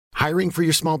Hiring for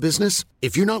your small business?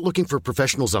 If you're not looking for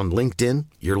professionals on LinkedIn,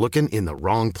 you're looking in the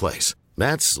wrong place.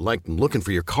 That's like looking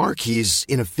for your car keys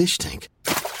in a fish tank.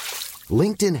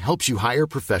 LinkedIn helps you hire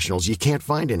professionals you can't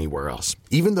find anywhere else,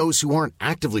 even those who aren't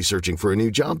actively searching for a new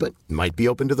job but might be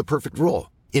open to the perfect role.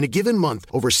 In a given month,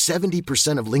 over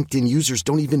 70% of LinkedIn users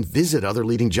don't even visit other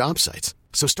leading job sites.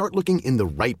 So start looking in the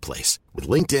right place. With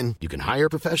LinkedIn, you can hire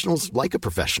professionals like a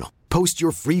professional. Post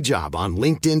your free job on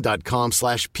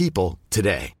linkedin.com/people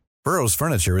today. Burrow's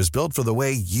furniture is built for the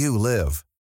way you live.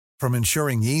 From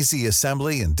ensuring easy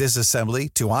assembly and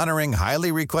disassembly to honoring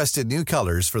highly requested new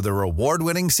colors for their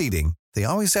award-winning seating, they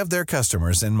always have their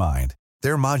customers in mind.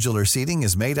 Their modular seating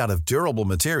is made out of durable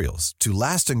materials to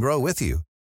last and grow with you.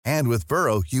 And with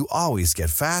Burrow, you always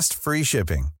get fast, free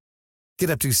shipping.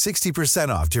 Get up to 60%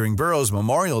 off during Burrow's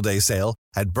Memorial Day sale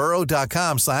at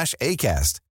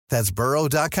burrow.com/ACAST. That's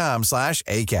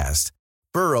burrow.com/ACAST.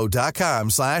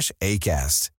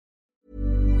 burrow.com/ACAST.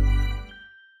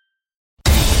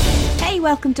 Hey,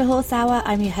 welcome to Horse Hour.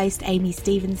 I'm your host, Amy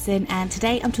Stevenson, and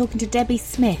today I'm talking to Debbie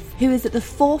Smith, who is at the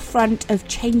forefront of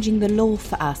changing the law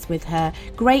for us with her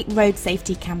great road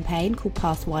safety campaign called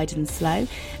Pass Wide and Slow.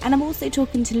 And I'm also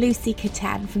talking to Lucy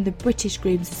Catan from the British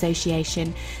Grooms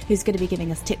Association, who's going to be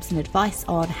giving us tips and advice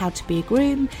on how to be a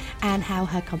groom and how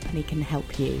her company can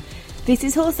help you. This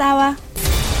is Horse Hour.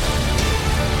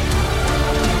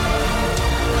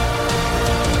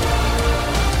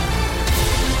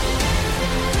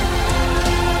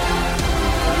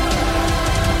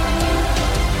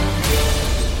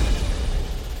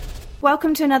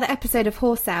 Welcome to another episode of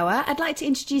Horse Hour. I'd like to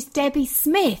introduce Debbie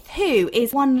Smith, who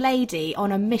is one lady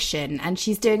on a mission, and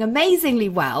she's doing amazingly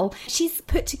well. She's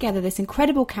put together this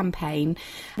incredible campaign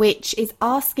which is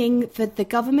asking for the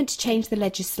government to change the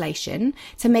legislation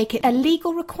to make it a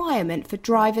legal requirement for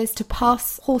drivers to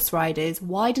pass horse riders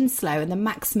wide and slow, and the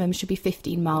maximum should be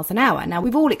 15 miles an hour. Now,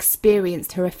 we've all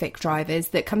experienced horrific drivers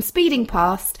that come speeding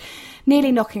past,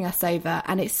 nearly knocking us over,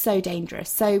 and it's so dangerous.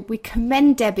 So we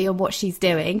commend Debbie on what she's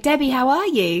doing. Debbie, how are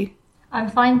you? I'm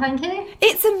fine, thank you.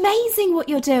 It's amazing what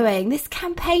you're doing. This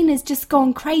campaign has just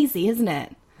gone crazy, isn't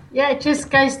it? Yeah, it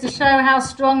just goes to show how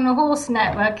strong the horse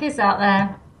network is out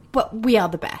there. But we are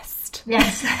the best.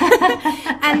 Yes.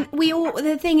 And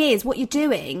the thing is, what you're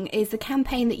doing is the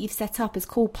campaign that you've set up is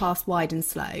called Pass Wide and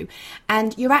Slow,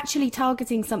 and you're actually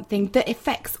targeting something that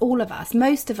affects all of us.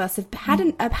 Most of us have had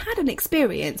an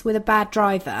experience with a bad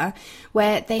driver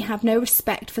where they have no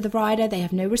respect for the rider, they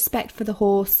have no respect for the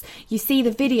horse. You see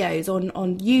the videos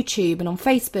on YouTube and on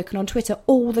Facebook and on Twitter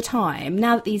all the time,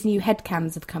 now that these new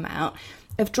headcams have come out,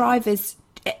 of drivers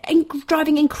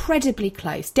driving incredibly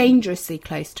close, dangerously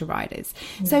close to riders.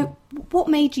 Mm. So what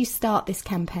made you start this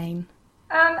campaign?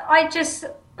 I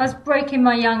was breaking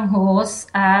my young horse,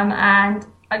 and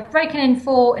I've broken in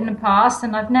 4 in the past,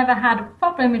 and I've never had a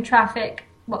problem with traffic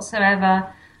whatsoever.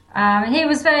 He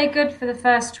was very good for the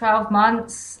first 12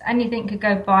 months. Anything could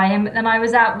go by him. But then I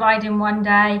was out riding one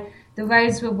day, the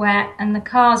roads were wet, and the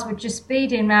cars were just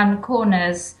speeding around the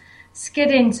corners, skid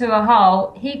into a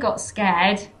hole. He got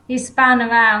scared. He span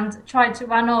around, tried to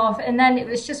run off, and then it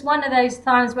was just one of those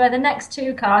times where the next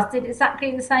 2 cars did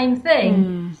exactly the same thing.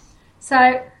 Mm.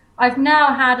 So I've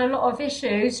now had a lot of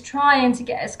issues trying to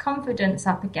get his confidence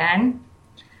up again.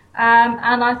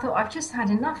 And I thought, I've just had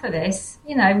enough of this.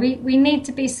 You know, we need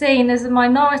to be seen as a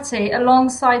minority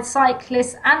alongside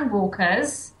cyclists and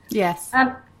walkers. Yes.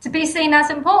 To be seen as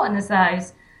important as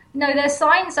those. You know, there's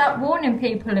signs up warning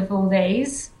people of all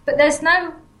these, but there's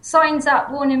no signs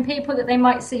up warning people that they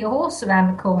might see a horse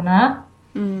around the corner.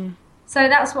 Mm. So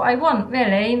that's what I want,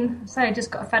 really. So I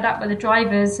just got fed up with the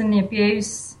drivers and the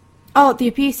abuse. Oh, the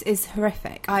abuse is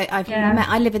horrific.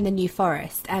 I live in the New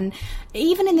Forest, and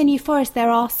even in the New Forest there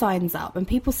are signs up and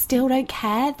people still don't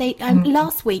care.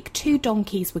 Last week 2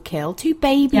 donkeys were killed, 2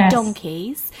 baby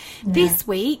donkeys. Yeah. This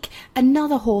week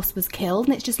another horse was killed,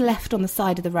 and it's just left on the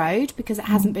side of the road because it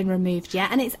hasn't been removed yet,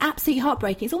 and it's absolutely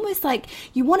heartbreaking. It's almost like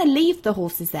you want to leave the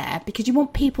horses there because you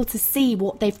want people to see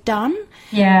what they've done.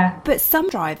 Yeah. But some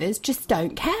drivers just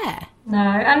don't care. No,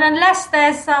 and unless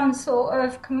there's some sort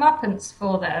of comeuppance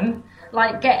for them,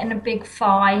 like getting a big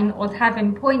fine or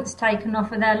having points taken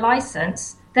off of their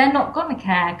licence, they're not going to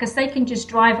care because they can just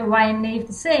drive away and leave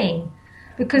the scene.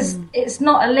 Because it's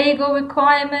not a legal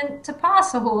requirement to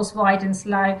pass a horse wide and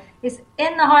slow. It's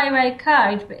in the highway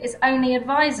code, but it's only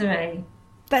advisory.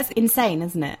 That's insane,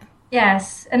 isn't it?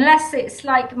 Yes, unless it's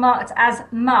like marked as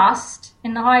must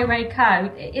in the highway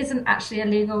code, it isn't actually a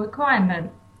legal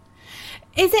requirement.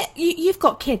 Is it? You've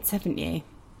got kids, haven't you?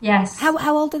 Yes.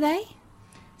 How old are they?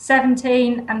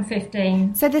 17 and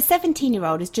 15. So the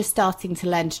 17-year-old is just starting to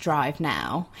learn to drive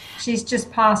now. She's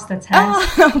just passed the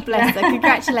test. Oh, bless her.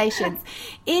 Congratulations.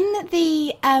 In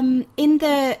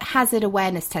the hazard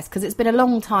awareness test, because it's been a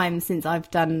long time since I've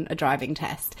done a driving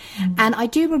test, and I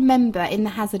do remember in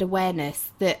the hazard awareness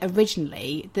that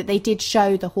originally that they did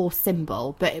show the horse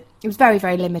symbol, but it was very,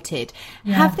 very limited.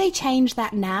 Yeah. Have they changed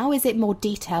that now? Is it more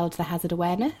detailed, the hazard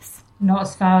awareness? Not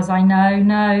as far as I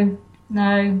know,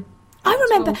 no.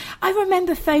 I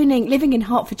remember living in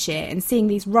Hertfordshire and seeing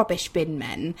these rubbish bin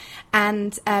men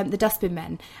and the dustbin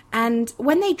men. And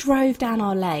when they drove down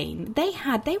our lane,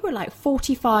 they were like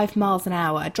 45 miles an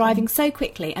hour, driving so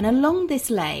quickly. And along this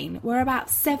lane were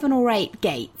about 7 or 8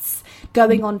 gates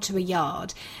going onto a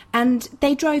yard. And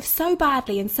they drove so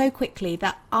badly and so quickly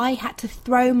that I had to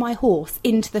throw my horse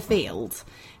into the field.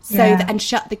 And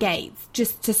shut the gates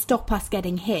just to stop us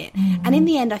getting hit. And in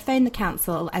the end, I phoned the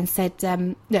council and said,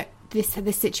 look,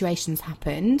 this situation's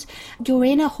happened. You're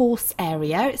in a horse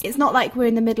area. It's not like we're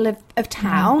in the middle of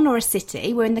town or a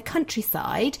city. We're in the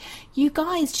countryside. You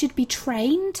guys should be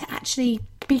trained to actually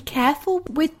be careful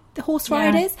with the horse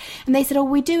riders. And they said, oh,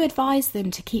 we do advise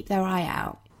them to keep their eye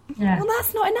out. Yeah. Well,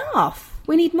 that's not enough.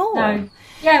 We need more. No.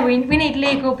 Yeah, we need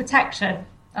legal protection.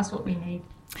 That's what we need.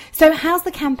 So how's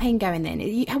the campaign going then?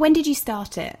 When did you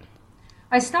start it?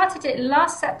 I started it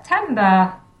last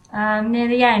September, near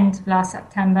the end of last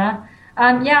September.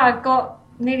 I've got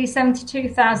nearly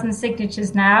 72,000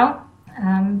 signatures now.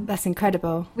 That's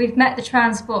incredible. We've met the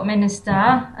Transport Minister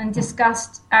and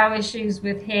discussed our issues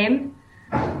with him,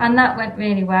 and that went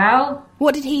really well.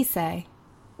 What did he say?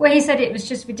 Well, he said it was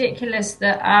just ridiculous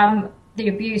that the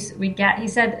abuse that we get. He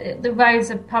said the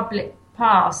roads are public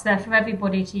paths, they're for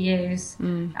everybody to use.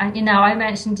 And, I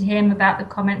mentioned to him about the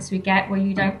comments we get where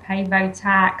you don't pay road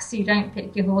tax, you don't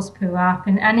pick your horse poo up.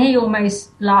 And he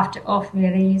almost laughed it off,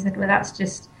 really. He said, well, that's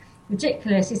just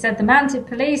ridiculous. He said the mounted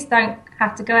police don't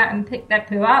have to go out and pick their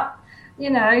poo up,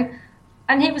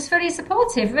 And he was fully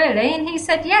supportive, really. And he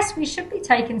said, yes, we should be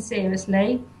taken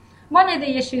seriously. One of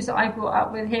the issues that I brought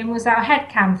up with him was our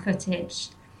headcam footage.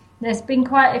 There's been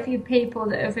quite a few people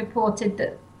that have reported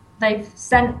that they've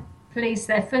sent police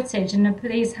their footage and the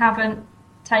police haven't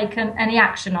taken any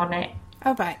action on it.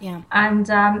 Oh, right, yeah. And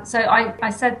so I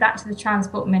said that to the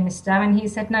Transport Minister, and he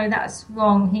said, no, that's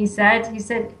wrong, he said. He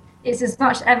said, it's as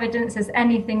much evidence as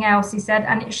anything else, he said,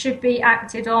 and it should be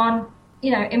acted on,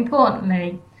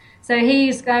 importantly. So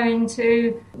he's going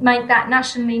to make that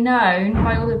nationally known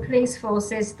by all the police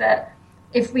forces that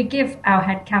if we give our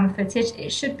headcam footage,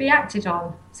 it should be acted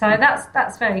on. So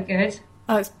that's very good.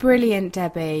 Oh, it's brilliant,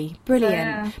 Debbie. Brilliant.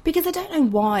 Yeah. Because I don't know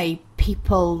why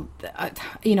people, I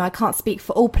can't speak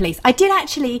for all police. I did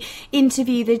actually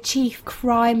interview the Chief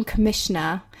Crime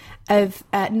Commissioner of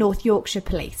North Yorkshire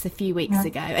Police a few weeks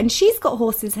ago, and she's got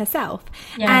horses herself.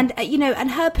 Yeah. And,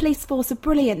 and her police force are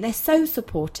brilliant. They're so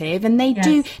supportive, and they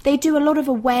do a lot of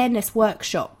awareness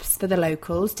workshops for the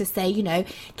locals to say,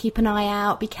 keep an eye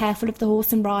out, be careful of the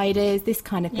horse and riders, this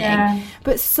kind of thing. Yeah.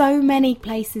 But so many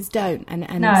places don't.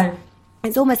 And no.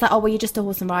 It's almost like, oh, well, you're just a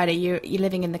horse and rider. You're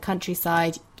living in the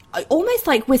countryside. Almost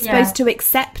like we're supposed to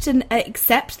accept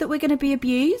that we're going to be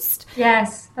abused.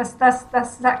 Yes, that's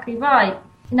exactly right.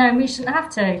 We shouldn't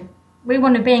have to. We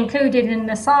want to be included in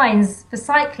the signs for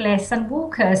cyclists and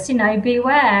walkers.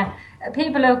 Beware.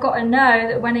 People have got to know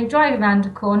that when they drive around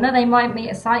a corner, they might meet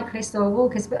a cyclist or a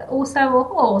walker, but also a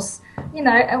horse.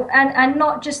 And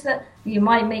not just that you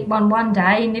might meet one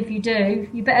day, and if you do,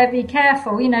 you better be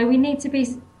careful. We need to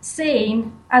be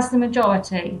seen as the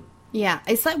majority. Yeah,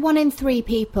 it's like 1 in 3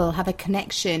 people have a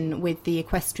connection with the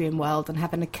equestrian world and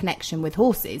having a connection with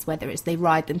horses, whether it's they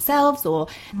ride themselves or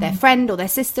their friend or their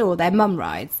sister or their mum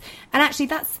rides. And actually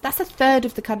that's a third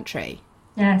of the country.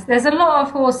 Yes, there's a lot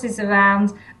of horses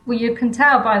around. Well, you can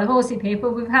tell by the horsey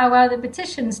people with how well the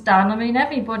petition's done. I mean,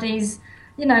 everybody's,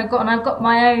 I've got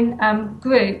my own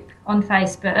group on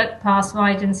Facebook, Pass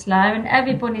Wide and Slow, and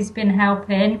everybody's been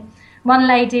helping. One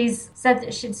lady's said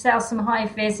that she'd sell some high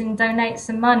vis and donate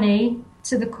some money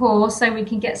to the cause so we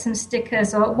can get some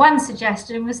stickers. Or one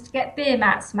suggestion was to get beer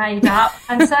mats made up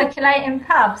and circulate in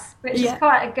pubs, which is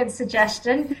quite a good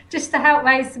suggestion, just to help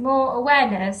raise more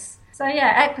awareness. So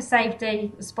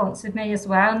Equisafety sponsored me as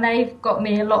well, and they've got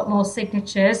me a lot more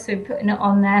signatures through putting it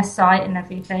on their site and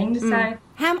everything. So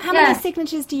how many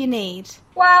signatures do you need?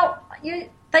 Well,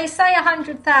 they say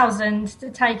 100,000 to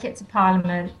take it to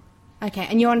Parliament. Okay,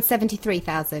 and you're on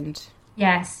 73,000.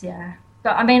 Yes, yeah.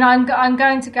 But I mean, I'm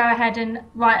going to go ahead and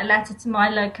write a letter to my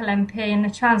local MP and the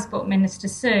Transport Minister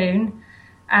soon,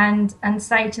 and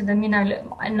say to them,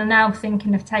 look, I'm now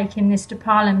thinking of taking this to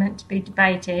Parliament to be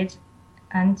debated.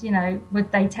 and,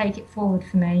 would they take it forward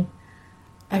for me?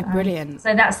 Oh, brilliant.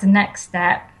 So that's the next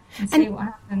step, and see what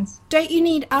happens. Don't you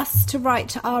need us to write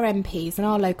to our MPs and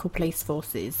our local police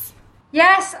forces?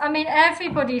 Yes, I mean,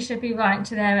 everybody should be writing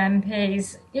to their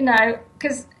MPs,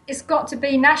 because it's got to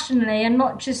be nationally and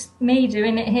not just me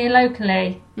doing it here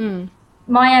locally.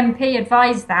 My MP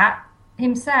advised that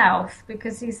himself,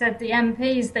 because he said the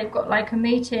MPs, they've got like a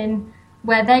meeting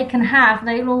where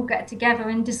they'll all get together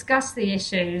and discuss the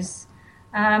issues.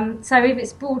 So if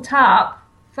it's brought up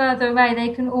further away,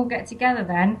 they can all get together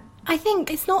then. I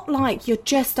think it's not like you're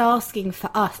just asking for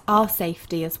our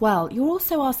safety as well. You're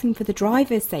also asking for the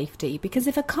driver's safety, because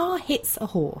if a car hits a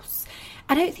horse,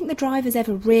 I don't think the drivers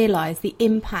ever realise the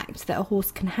impact that a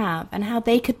horse can have and how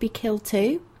they could be killed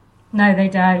too. No, they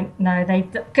don't. No,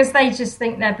 because they just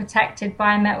think they're protected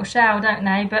by a metal shell, don't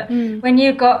they? But when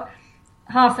you've got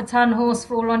half a ton horse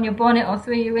fall on your bonnet or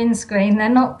through your windscreen, they're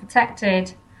not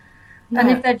protected. No. And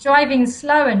if they're driving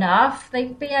slow enough,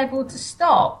 they'd be able to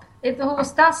stop if the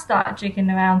horse does start jigging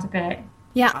around a bit.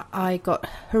 Yeah, I got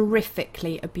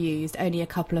horrifically abused only a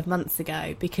couple of months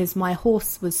ago because my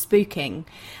horse was spooking,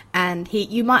 and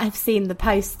you might have seen the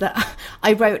post that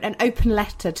I wrote, an open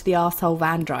letter to the arsehole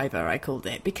van driver, I called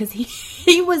it, because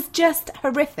he was just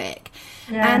horrific.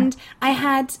 Yeah. And I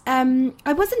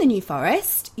was in the New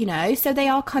Forest, so they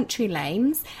are country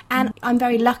lanes, and I'm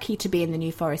very lucky to be in the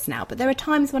New Forest now, but there are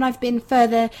times when I've been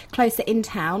closer in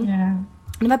town. Yeah.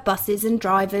 And I've had buses and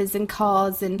drivers and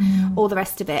cars and all the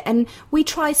rest of it. And we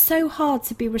try so hard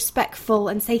to be respectful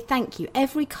and say thank you.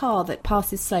 Every car that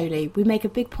passes slowly, we make a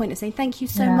big point of saying thank you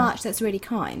so much. That's really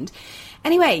kind.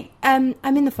 Anyway, I'm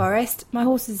in the forest. My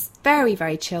horse is very,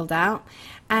 very chilled out.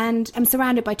 And I'm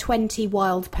surrounded by 20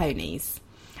 wild ponies.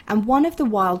 And one of the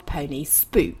wild ponies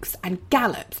spooks and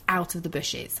gallops out of the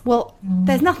bushes. Well,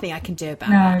 there's nothing I can do about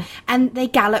that. And they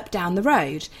gallop down the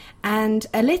road. And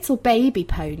a little baby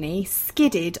pony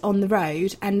skidded on the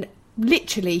road, and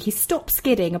literally he stopped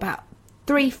skidding about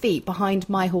 3 feet behind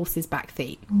my horse's back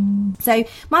feet. So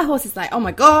my horse is like, oh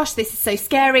my gosh, this is so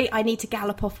scary. I need to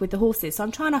gallop off with the horses. So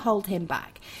I'm trying to hold him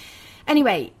back.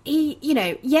 Anyway,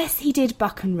 yes, he did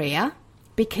buck and rear,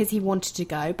 because he wanted to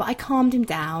go, but I calmed him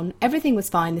down. Everything was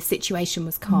fine. The situation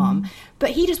was calm,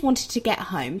 but he just wanted to get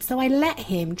home. So I let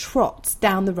him trot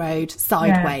down the road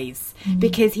sideways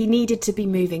because he needed to be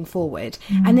moving forward.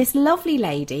 And this lovely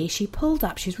lady, she pulled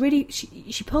up.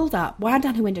 She pulled up, wound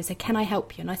down her window and said, "Can I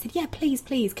help you?" And I said, "Yeah, please.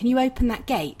 Can you open that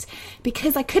gate?"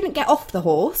 Because I couldn't get off the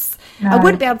horse. No. I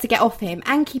wouldn't be able to get off him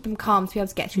and keep him calm to be able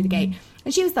to get through the gate.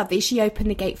 And she was lovely. She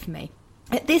opened the gate for me.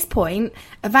 At this point,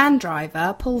 a van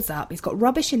driver pulls up. He's got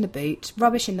rubbish in the boot,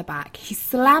 rubbish in the back. He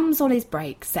slams on his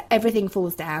brakes so everything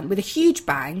falls down with a huge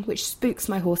bang, which spooks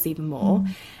my horse even more.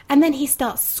 And then he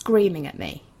starts screaming at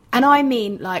me. And I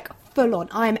mean, like, full on.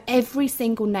 I am every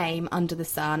single name under the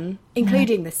sun,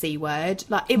 including the C word.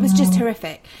 Like, it was just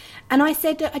horrific. And I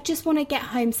said, I just want to get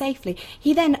home safely.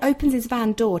 He then opens his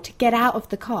van door to get out of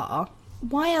the car.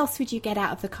 Why else would you get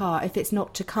out of the car if it's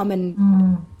not to come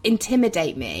and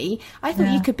intimidate me? I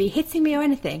thought you could be hitting me or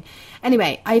anything.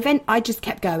 Anyway, I just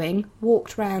kept going,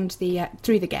 walked round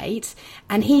through the gate,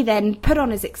 and he then put on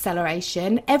his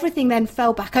acceleration. Everything then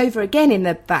fell back over again in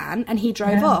the van, and he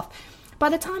drove off. By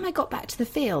the time I got back to the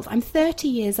field, I'm 30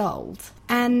 years old,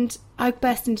 and I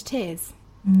burst into tears.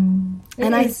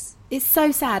 It's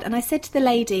so sad. And I said to the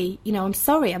lady, I'm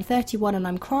sorry, I'm 31 and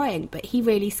I'm crying, but he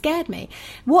really scared me.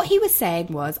 What he was saying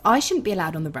was, I shouldn't be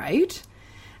allowed on the road.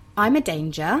 I'm a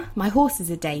danger. My horse is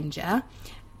a danger.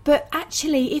 But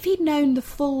actually, if he'd known the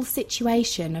full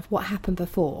situation of what happened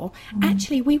before,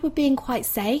 actually we were being quite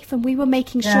safe, and we were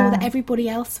making sure that everybody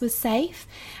else was safe.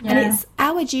 And it's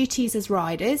our duties as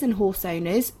riders and horse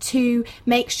owners to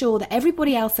make sure that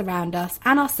everybody else around us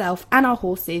and ourselves and our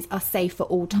horses are safe at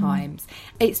all times.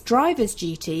 It's drivers'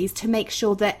 duties to make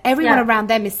sure that everyone around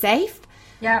them is safe.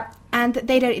 Yeah. And that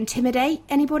they don't intimidate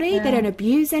anybody, they don't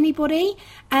abuse anybody,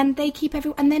 and they keep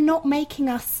and they're not making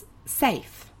us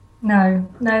safe. No,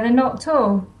 they're not at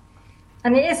all.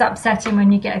 And it is upsetting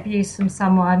when you get abuse from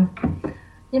someone.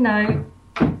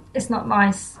 It's not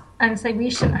nice. And so we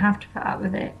shouldn't have to put up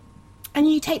with it.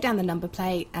 And you take down the number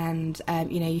plate and,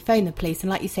 you phone the police.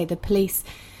 And like you say, the police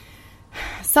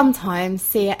sometimes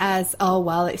see it as, oh,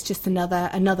 well, it's just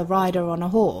another rider on a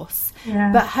horse.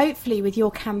 Yeah. But hopefully with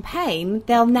your campaign,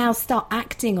 they'll now start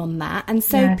acting on that. And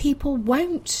so people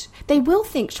they will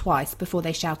think twice before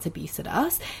they shout abuse at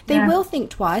us. They will think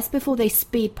twice before they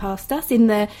speed past us in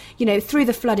the, through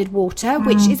the flooded water,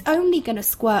 which is only going to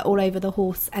squirt all over the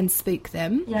horse and spook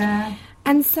them. Yeah.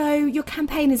 And so your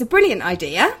campaign is a brilliant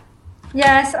idea.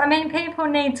 Yes, I mean, people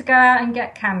need to go out and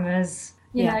get cameras.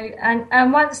 you know,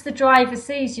 and once the driver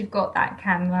sees you've got that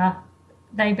camera,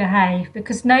 they behave,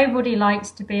 because nobody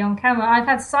likes to be on camera. I've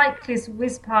had cyclists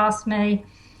whiz past me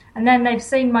and then they've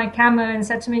seen my camera and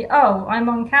said to me, "Oh, I'm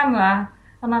on camera."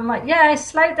 And I'm like, "Yeah,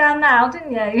 slow down now,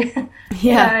 didn't you?"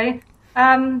 Yeah. You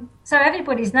know? So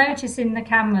everybody's noticing the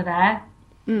camera there.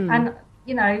 And,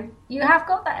 you know, you have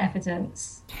got that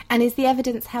evidence. And is the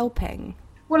evidence helping?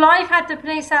 Well, I've had the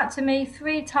police out to me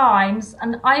 3 times,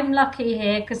 and I'm lucky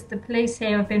here because the police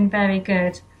here have been very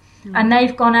good. And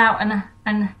they've gone out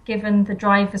and given the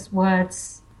drivers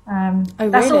words.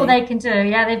 That's all they can do.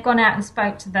 Yeah, they've gone out and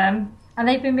spoke to them, and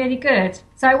they've been really good.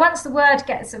 So once the word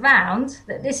gets around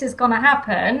that this is going to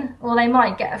happen, or they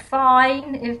might get a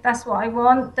fine if that's what I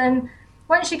want, then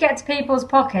once you get to people's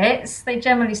pockets, they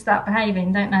generally start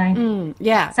behaving, don't they?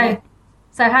 Yeah.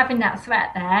 So having that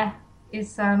threat there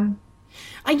is...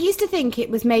 I used to think it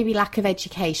was maybe lack of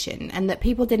education, and that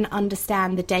people didn't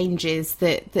understand the dangers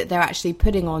that they're actually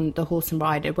putting on the horse and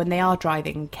rider when they are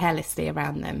driving carelessly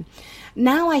around them.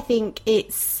 Now I think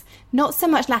it's not so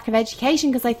much lack of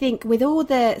education, because I think with all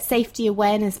the safety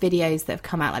awareness videos that have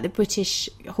come out, like the British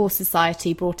Horse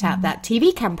Society brought out that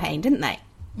TV campaign, didn't they?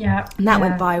 Yeah. And that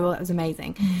went viral. That was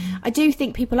amazing. I do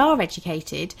think people are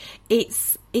educated.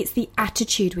 It's the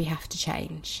attitude we have to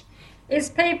change. It's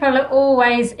people are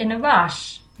always in a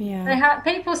rush. Yeah.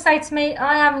 People say to me,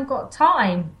 "I haven't got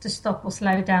time to stop or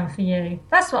slow down for you."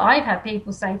 That's what I've had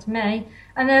people say to me.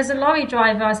 And there's a lorry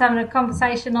driver, I was having a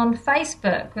conversation on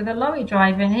Facebook with a lorry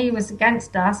driver, and he was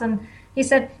against us, and he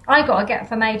said, "I got to get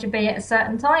from A to B at a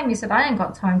certain time." He said, "I ain't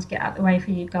got time to get out of the way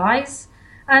for you guys."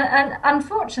 And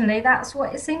unfortunately, that's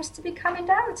what it seems to be coming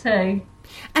down to.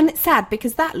 And it's sad,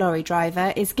 because that lorry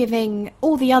driver is giving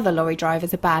all the other lorry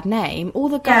drivers a bad name. All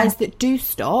the guys that do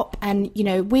stop, and, you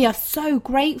know, we are so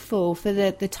grateful for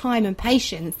the time and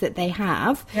patience that they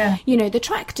have. Yeah. You know, the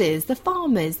tractors, the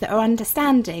farmers that are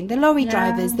understanding, the lorry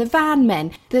drivers, the van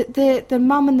men, the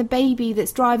mum and the baby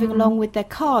that's driving along with their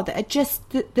car, that are just,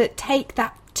 that take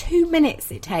that 2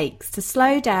 minutes it takes to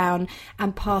slow down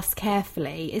and pass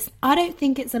carefully. I don't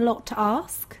think it's a lot to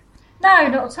ask. No,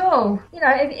 not at all. You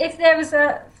know, if there was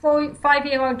a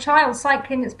 5-year-old child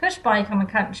cycling its push bike on a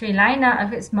country lane out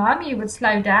of its mum, you would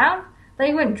slow down.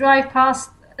 They wouldn't drive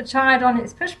past a child on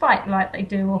its push bike like they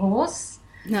do a horse.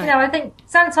 No. You know, I think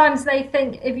sometimes they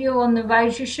think if you're on the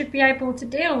road, you should be able to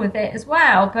deal with it as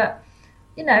well. But,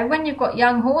 you know, when you've got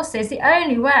young horses, the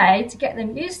only way to get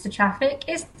them used to traffic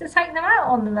is to take them out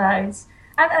on the roads.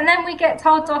 And then we get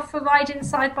told off for riding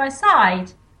side by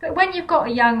side. But when you've got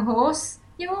a young horse,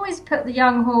 you always put the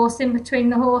young horse in between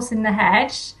the horse and the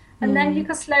hedge, and then you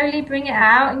can slowly bring it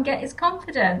out and get its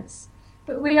confidence.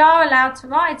 But we are allowed to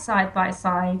ride side by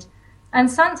side,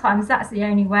 and sometimes that's the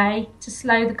only way to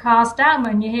slow the cars down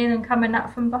when you hear them coming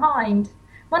up from behind.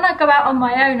 When I go out on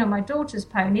my own on my daughter's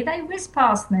pony, they whiz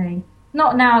past me.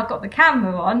 Not now I've got the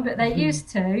camera on, but they used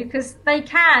to, because they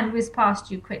can whiz past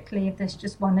you quickly if there's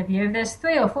just one of you. If there's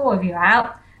 3 or 4 of you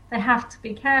out, they have to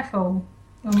be careful.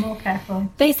 Or more careful.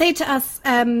 They say to us,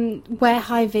 wear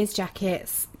high-vis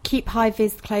jackets, keep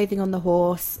high-vis clothing on the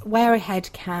horse, wear a head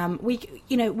cam. We're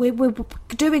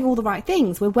doing all the right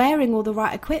things. We're wearing all the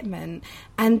right equipment,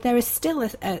 and there is still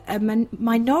a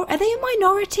minority. Are they a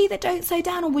minority that don't slow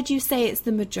down, or would you say it's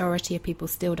the majority of people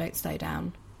still don't slow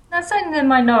down? That's only the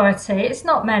minority. It's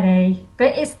not many,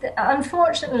 but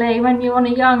unfortunately, when you're on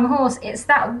a young horse, it's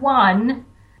that one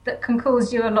that can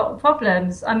cause you a lot of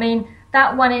problems. I mean,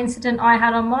 that one incident I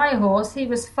had on my horse, he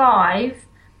was 5,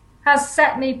 has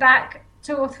set me back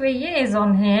 2 or 3 years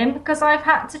on him, because I've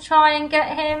had to try and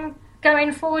get him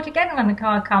going forward again when the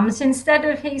car comes. Instead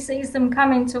of he sees them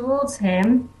coming towards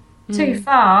him too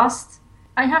fast,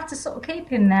 I have to sort of keep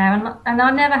him there. And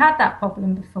I never had that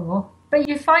problem before. But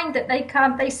you find that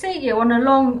they see you on a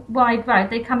long, wide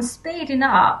road, they come speeding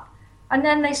up, and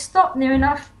then they stop near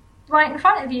enough right in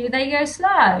front of you, they go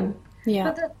slow.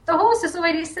 Yeah. But the horse has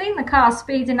already seen the car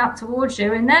speeding up towards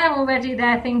you, and they're already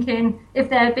there thinking, if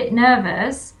they're a bit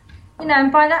nervous, you know,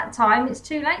 and by that time it's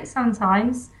too late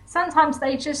sometimes. Sometimes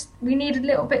we need a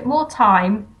little bit more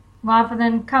time, rather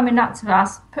than coming up to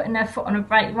us, putting their foot on a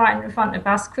brake right in front of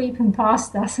us, creeping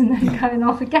past us, and then going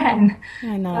off again.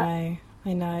 I know.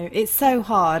 It's so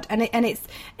hard. And it's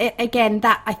again,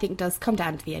 that I think does come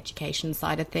down to the education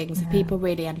side of things, of people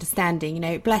really understanding, you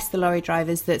know, bless the lorry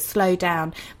drivers that slow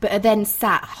down, but are then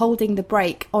sat holding the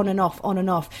brake on and off.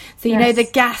 So, you know, the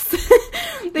gas,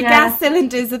 the gas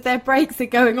cylinders of their brakes are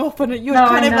going off, and you're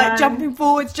kind of like jumping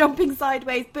forwards, jumping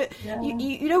sideways, but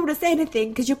you don't want to say anything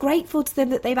because you're grateful to them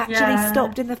that they've actually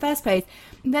stopped in the first place.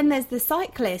 And then there's the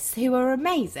cyclists who are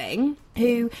amazing,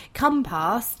 who come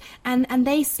past and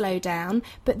they slow down,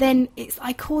 but then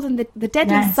I call them the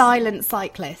deadly silent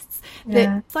cyclists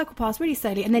that cycle past really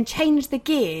slowly and then change the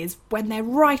gears when they're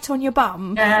right on your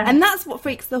bum, and that's what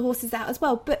freaks the horses out as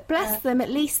well. But bless them, at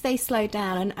least they slow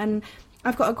down, and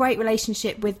I've got a great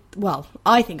relationship with, well,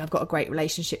 I think I've got a great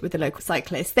relationship with the local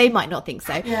cyclists. They might not think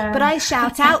so, but I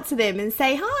shout out to them and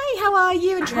say, hi, how are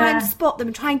you? And try and spot them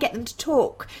and try and get them to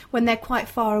talk when they're quite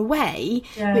far away,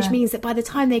 which means that by the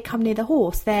time they come near the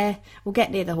horse, they're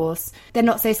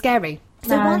not so scary.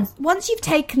 So once you've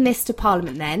taken this to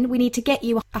Parliament, then we need to get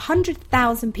you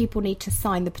 100,000 people need to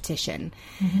sign the petition.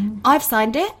 I've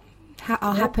signed it.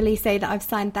 I'll happily say that I've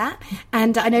signed that,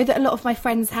 and I know that a lot of my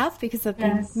friends have, because I've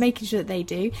been making sure that they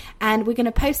do, and we're going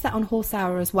to post that on Horse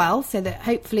Hour as well, so that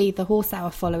hopefully the Horse Hour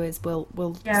followers will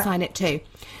sign it too.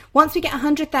 Once we get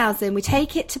 100,000, we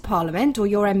take it to Parliament, or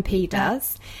your MP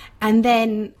does, and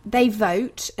then they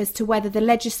vote as to whether the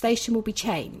legislation will be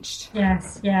changed.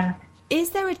 Is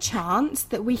there a chance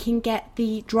that we can get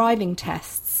the driving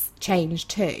tests changed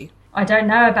too? I don't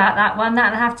know about that one.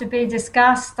 That'll have to be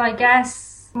discussed, I guess.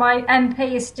 My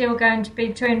MP is still going to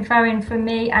be to and fro for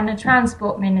me and the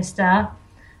Transport Minister,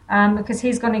 because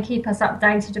he's going to keep us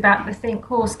updated about the Think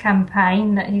Horse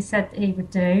campaign that he said that he would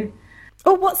do.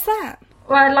 Oh, what's that?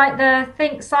 Well, like the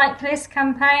Think Cyclist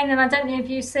campaign, and I don't know if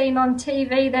you've seen on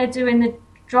TV, they're doing the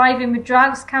Driving with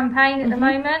Drugs campaign at the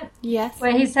moment. Yes.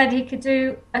 Where he said he could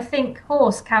do a Think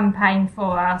Horse campaign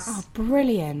for us. Oh,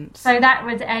 brilliant. So that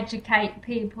would educate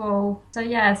people. So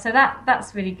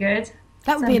that's really good.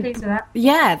 That would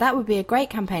that would be a great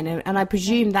campaign, and I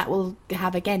presume that will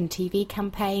have again TV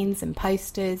campaigns and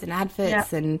posters and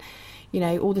adverts and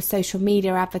all the social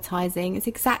media advertising. It's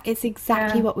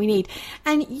exactly what we need.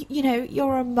 And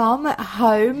you're a mum at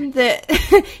home that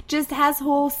just has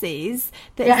horses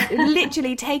that has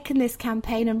literally taken this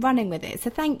campaign and running with it. So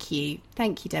thank you,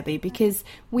 Debbie, because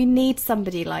we need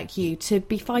somebody like you to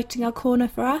be fighting our corner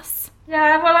for us.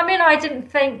 Yeah, well, I mean, I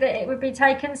didn't think that it would be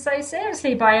taken so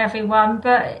seriously by everyone,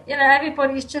 but,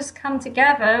 everybody's just come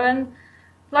together, and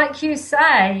like you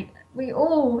say,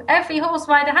 every horse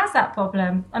rider has that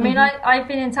problem. I mean, I've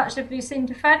been in touch with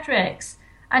Lucinda Fredericks,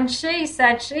 and she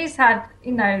said she's had,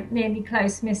 nearly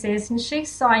close misses, and she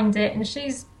signed it, and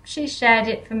she shared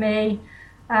it for me,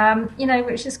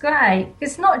 which is great.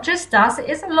 It's not just us, it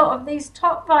is a lot of these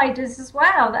top riders as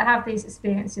well that have these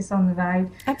experiences on the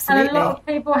road. Absolutely. And a lot of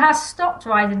people have stopped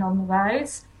riding on the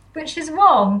roads, which is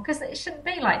wrong, because it shouldn't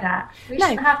be like that. We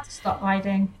shouldn't have to stop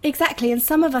riding. Exactly, and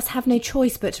some of us have no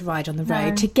choice but to ride on the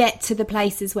road to get to the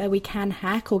places where we can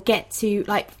hack, or get to,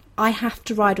 I have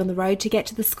to ride on the road to get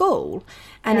to the school,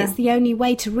 and it's the only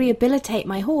way to rehabilitate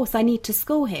my horse. I need to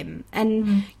school him,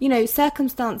 and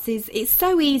circumstances, it's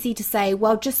so easy to say,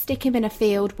 well, just stick him in a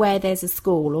field where there's a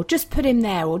school, or just put him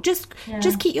there, or just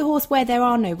keep your horse where there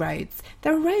are no roads.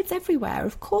 There are roads everywhere,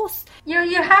 of course.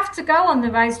 You have to go on the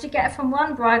roads to get from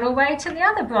one bridle way to the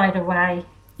other bridle way.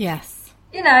 Yes.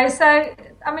 So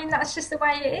I mean, that's just the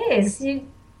way it is.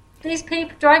 These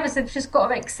drivers have just got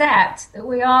to accept that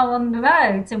we are on the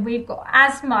roads, and we've got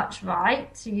as much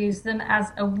right to use them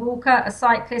as a walker, a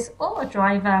cyclist, or a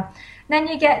driver. Then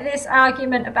you get this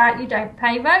argument about you don't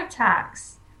pay road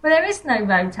tax. Well, there is no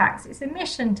road tax, it's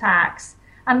emission tax.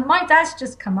 And my dad's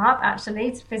just come up,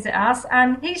 actually, to visit us,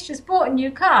 and he's just bought a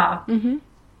new car.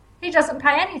 He doesn't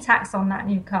pay any tax on that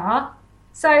new car.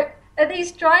 So are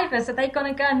these drivers, are they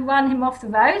going to go and run him off the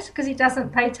road because he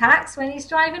doesn't pay tax when he's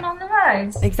driving on the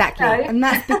roads? Exactly. No. And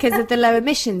that's because of the low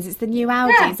emissions. It's the new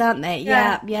Audis, aren't they?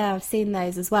 Yeah, I've seen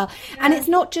those as well. Yeah. And it's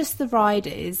not just the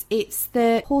riders, it's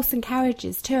the horse and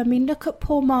carriages too. I mean, look at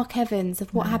poor Mark Evans,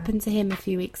 of what happened to him a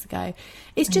few weeks ago.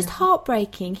 It's just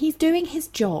heartbreaking. He's doing his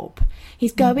job.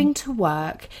 He's going to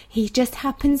work. He just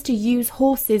happens to use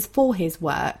horses for his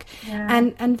work. Yeah.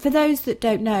 And for those that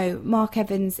don't know, Mark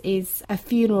Evans is a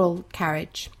funeral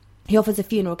carriage. He offers a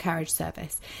funeral carriage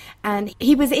service. And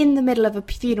he was in the middle of a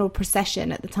funeral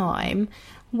procession at the time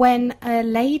when a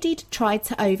lady tried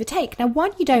to overtake. Now,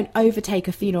 one, you don't overtake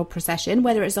a funeral procession,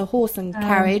 whether it's a horse and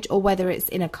carriage or whether it's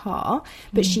in a car,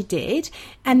 but she did.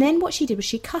 And then what she did was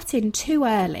she cut in too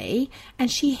early and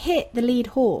she hit the lead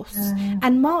horse.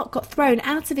 And Mark got thrown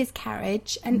out of his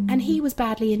carriage and he was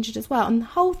badly injured as well. And the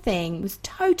whole thing was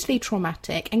totally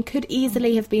traumatic and could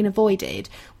easily have been avoided.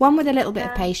 One, with a little bit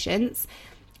of patience,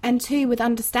 and two, with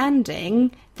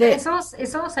understanding that...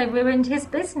 It's also ruined his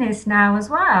business now as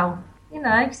well.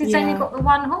 Because he's only got the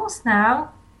one horse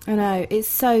now. I know, it's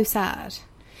so sad.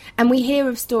 And we hear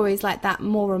of stories like that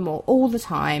more and more all the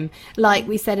time. Like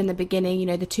we said in the beginning, you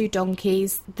know, the 2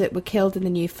 donkeys that were killed in the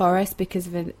New Forest because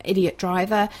of an idiot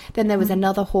driver. Then there was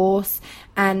another horse.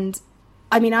 And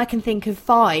I mean, I can think of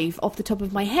 5 off the top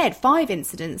of my head, 5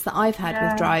 incidents that I've had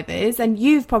with drivers. And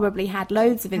you've probably had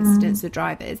loads of incidents with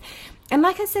drivers. And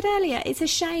like I said earlier, it's a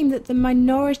shame that the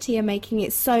minority are making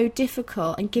it so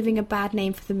difficult and giving a bad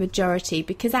name for the majority,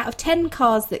 because out of 10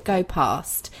 cars that go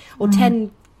past, or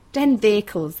 10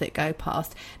 vehicles that go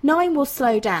past, 9 will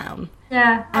slow down.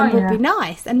 Yeah. And will be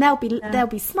nice. And they'll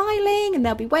be smiling and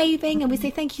they'll be waving and we say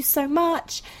thank you so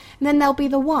much. And then there'll be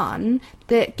the one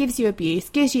that gives you abuse,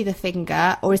 gives you the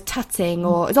finger, or is tutting,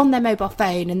 or is on their mobile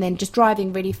phone and then just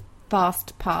driving really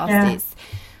fast past.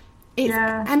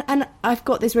 And I've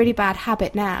got this really bad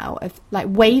habit now of like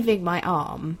waving my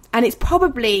arm, and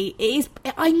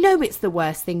I know it's the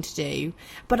worst thing to do,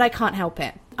 but I can't help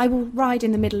it. I will ride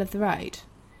in the middle of the road.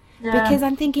 Because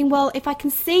I'm thinking, well, if I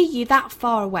can see you that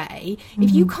far away,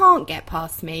 if you can't get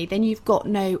past me, then you've got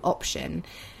no option.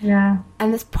 Yeah.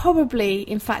 And that's probably,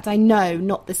 in fact, I know,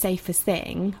 not the safest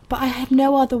thing, but I have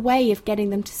no other way of getting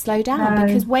them to slow down,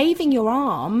 because waving your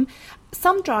arm,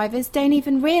 some drivers don't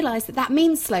even realise that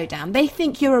means slow down. They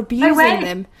think you're abusing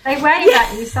them. They wave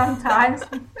at you sometimes.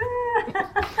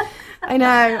 I know.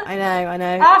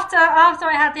 After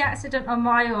I had the accident on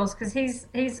my horse, because he's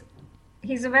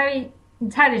a very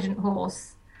intelligent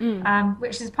horse,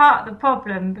 which is part of the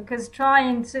problem, because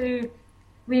trying to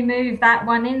remove that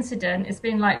one incident has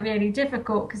been like really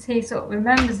difficult, because he sort of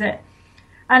remembers it.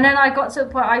 And then I got to a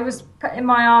point I was putting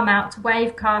my arm out to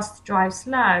wave cars to drive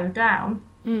slow down.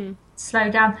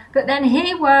 But then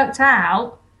he worked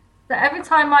out that every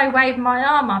time I waved my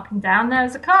arm up and down, there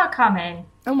was a car coming.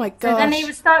 Oh my gosh. So then he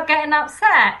would start getting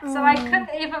upset. So I couldn't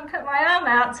even put my arm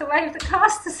out to wave the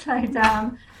cars to slow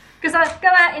down. Because I'd go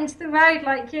out into the road,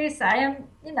 like you say, and,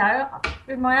 you know,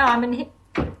 with my arm, and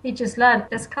he just learned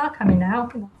there's a car coming now.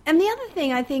 And the other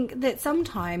thing I think that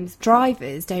sometimes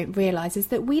drivers don't realise is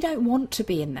that we don't want to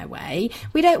be in their way.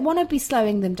 We don't want to be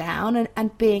slowing them down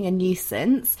and being a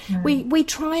nuisance. We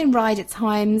try and ride at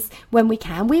times when we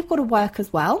can. We've got to work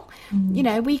as well. You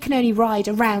know, we can only ride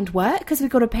around work because we've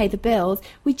got to pay the bills.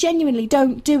 We genuinely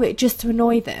don't do it just to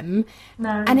annoy them.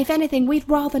 No. And if anything, we'd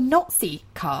rather not see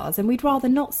cars and we'd rather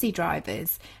not see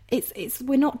drivers.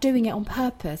 We're not doing it on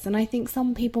purpose, and I think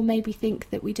some people maybe think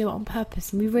that we do it on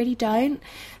purpose, and we really don't.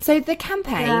 So the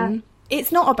campaign,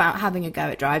 it's not about having a go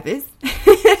at drivers.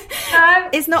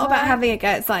 It's not about having a go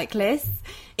at cyclists.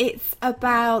 It's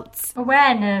about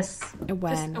awareness.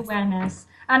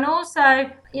 And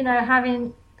also, you know,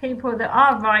 having people that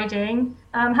are riding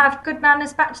have good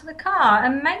manners back to the car,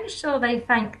 and make sure they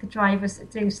thank the drivers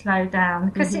that do slow down,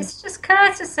 because it's just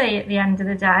courtesy at the end of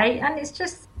the day, and it's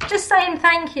just saying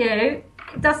thank you.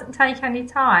 It doesn't take any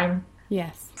time.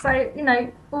 Yes. So, you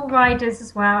know, all riders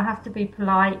as well have to be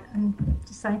polite and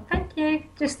just say thank you,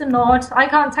 just a nod. I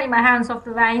can't take my hands off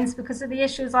the reins because of the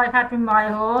issues I've had with my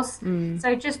horse.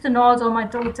 So just a nod, or my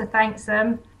daughter thanks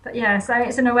them. But yeah, so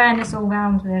it's an awareness all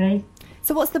round, really.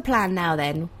 So what's the plan now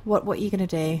then? What are you going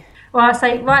to do? Well, I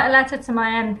say write a letter to my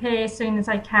MP as soon as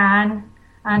I can,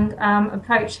 and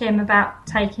approach him about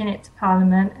taking it to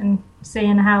Parliament and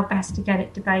seeing how best to get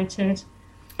it debated.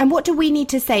 And what do we need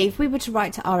to say? If we were to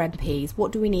write to our MPs,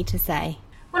 what do we need to say?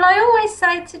 Well, I always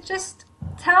say to just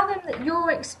tell them that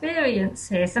your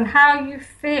experiences and how you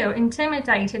feel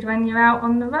intimidated when you're out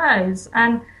on the roads,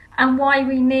 and why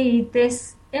we need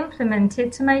this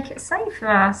implemented to make it safe for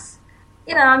us.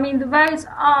 You know, I mean, the roads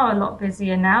are a lot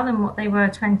busier now than what they were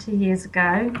 20 years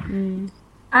ago.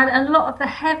 And a lot of the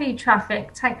heavy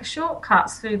traffic takes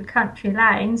shortcuts through the country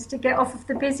lanes to get off of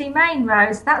the busy main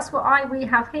roads. That's what we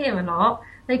have here a lot.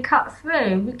 They cut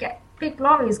through. We get big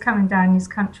lorries coming down these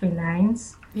country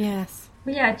lanes. Yes.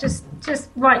 But yeah, just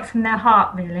right from their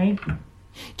heart, really.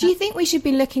 Do you think we should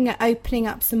be looking at opening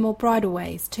up some more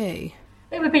bridleways too?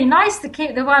 It would be nice to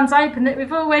keep the ones open that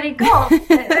we've already got,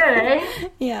 really.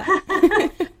 Yeah.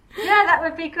 Yeah, that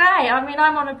would be great. I mean,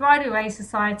 I'm on a bridleway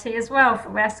society as well for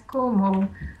West Cornwall.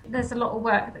 There's a lot of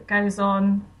work that goes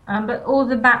on, but all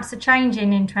the maps are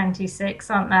changing in 26,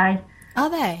 aren't they? Are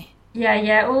they?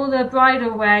 Yeah. All the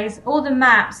bridleways, all the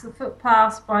maps, the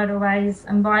footpaths, bridleways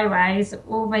and byways are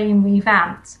all being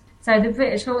revamped. So the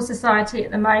British Horse Society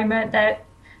at the moment, they're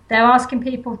asking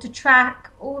people to track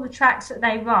all the tracks that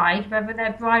they ride, whether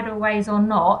they're bridleways or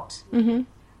not,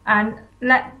 and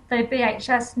let the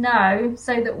BHS know,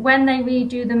 so that when they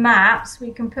redo the maps,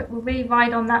 we can put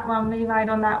re-ride on that one, re-ride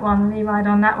on that one, re-ride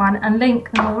on that one, and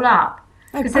link them all up.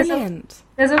 Oh, brilliant.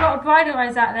 There's a lot of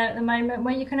bridleways out there at the moment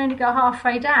where you can only go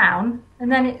halfway down,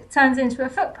 and then it turns into a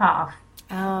footpath.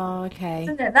 Oh, okay.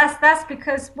 Isn't it? That's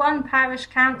because one parish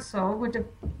council would have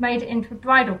made it into a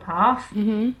bridle path.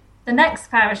 Mm-hmm. The next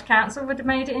parish council would have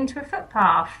made it into a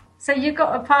footpath. So you've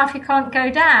got a path you can't go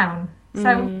down.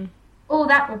 So all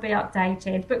that will be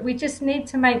updated. But we just need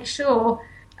to make sure,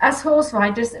 as horse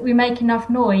riders, that we make enough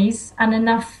noise and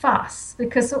enough fuss,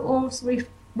 because else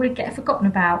we get forgotten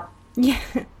about. Yeah,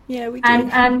 yeah, we do.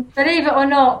 And believe it or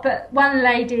not, but one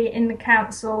lady in the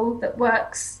council that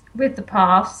works with the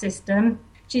path system,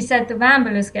 she said the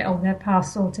ramblers get all their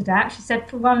paths sorted out. She said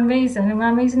for one reason and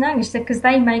one reason only. She said because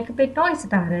they make a big noise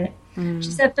about it.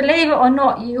 She said, believe it or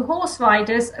not, you horse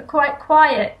riders are quite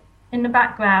quiet in the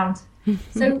background.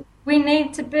 So we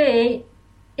need to be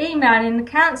emailing the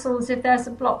councils if there's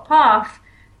a blocked path.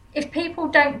 If people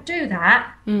don't do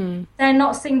that, they're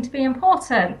not seen to be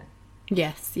important.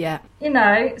 Yes, yeah. You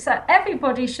know, so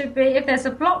everybody should be, if there's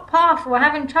a blocked path or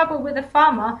having trouble with a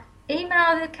farmer,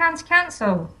 email the county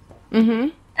council.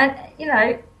 Mm-hmm. And, you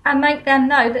know, and make them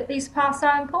know that these paths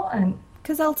are important.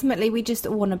 Because ultimately we just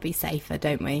want to be safer,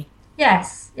 don't we?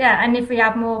 Yes, yeah, and if we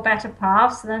had more better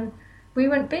paths, then we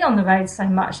wouldn't be on the road so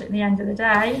much at the end of the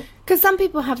day. Because some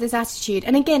people have this attitude,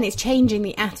 and again, it's changing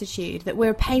the attitude that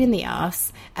we're a pain in the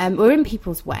arse, we're in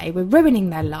people's way, we're ruining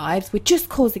their lives, we're just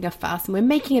causing a fuss, and we're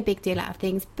making a big deal out of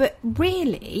things. But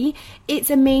really, it's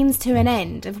a means to an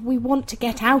end. If we want to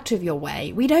get out of your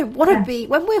way, we don't want to be,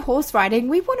 when we're horse riding,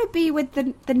 we want to be with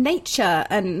the nature,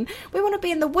 and we want to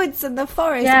be in the woods and the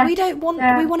forest. And we don't want,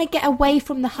 we want to get away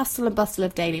from the hustle and bustle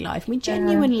of daily life. We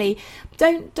genuinely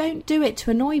don't do it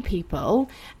to annoy people.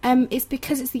 It's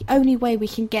because it's the only way we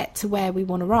can get to where we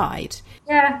want to ride.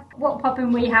 Yeah, what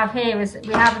problem we have here is that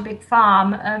we have a big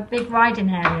farm, a big riding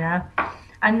area,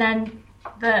 and then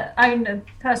the owner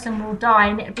person will die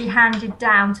and it'll be handed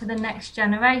down to the next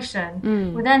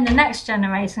generation. Well, then the next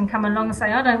generation come along and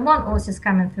say, I don't want horses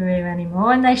coming through here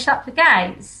anymore, and they shut the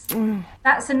gates.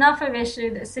 That's another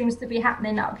issue that seems to be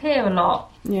happening up here a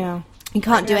lot. Yeah. You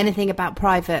can't do anything about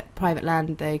private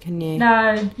land though, can you?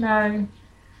 No.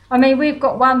 I mean, we've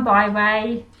got one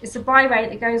byway. It's a byway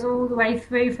that goes all the way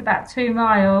through for about 2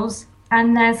 miles.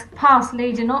 And there's paths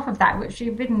leading off of that, which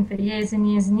we've ridden for years and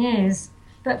years and years.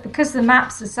 But because the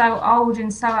maps are so old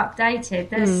and so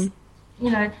updated, there's,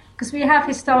 you know, because we have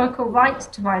historical rights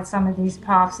to ride some of these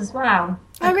paths as well.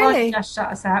 Oh, really? Just shut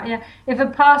us out, yeah. If a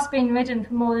path's been ridden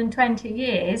for more than 20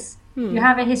 years, you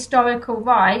have a historical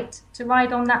right to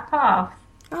ride on that path.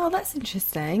 Oh, that's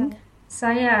interesting. So,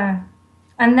 yeah.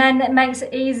 And then it makes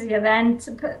it easier then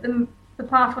to put the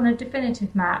path on a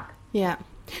definitive map. Yeah.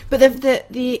 But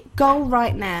the goal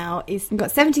right now is we've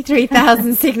got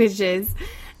 73,000 signatures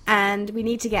and we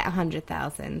need to get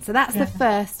 100,000. So that's the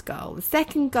first goal. The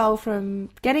second goal from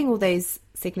getting all those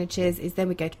signatures is then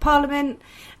we go to Parliament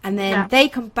and then they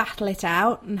can battle it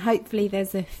out, and hopefully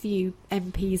there's a few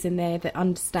MPs in there that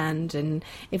understand, and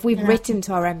if we've written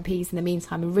to our MPs in the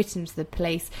meantime and written to the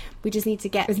police, we just need to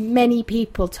get as many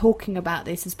people talking about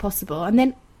this as possible. And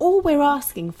then all we're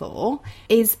asking for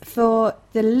is for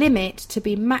the limit to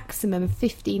be maximum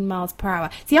 15 miles per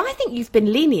hour. See, I think you've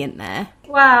been lenient there.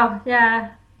 Wow,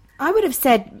 yeah. I would have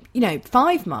said,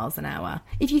 5 miles an hour.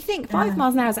 If you think 5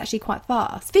 miles an hour is actually quite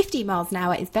fast, 50 miles an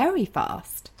hour is very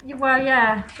fast. Well,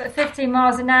 yeah, but 15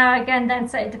 miles an hour, again, then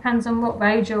say it depends on what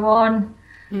road you're on.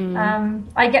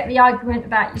 I get the argument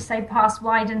about, you say, pass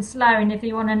wide and slow, and if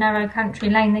you want a narrow country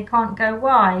lane, they can't go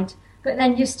wide. But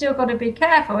then you've still got to be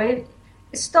careful.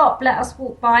 Stop, let us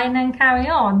walk by, and then carry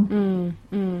on.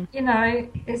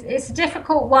 It's a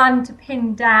difficult one to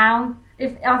pin down.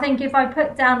 I think if I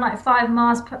put down like 5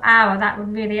 miles per hour, that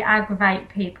would really aggravate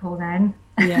people then.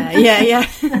 Yeah.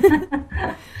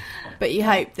 But you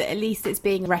hope that at least it's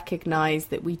being recognised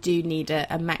that we do need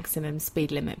a maximum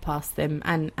speed limit past them,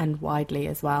 and widely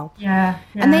as well. Yeah.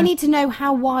 And they need to know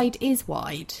how wide is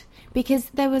wide. Because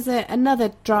there was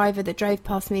another driver that drove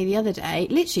past me the other day,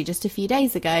 literally just a few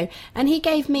days ago, and he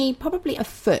gave me probably a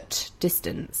foot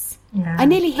distance. Yeah. I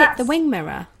nearly hit the wing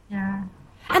mirror. Yeah.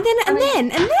 And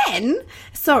then,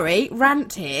 sorry,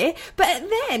 rant here, but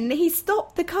then he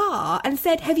stopped the car and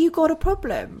said, "Have you got a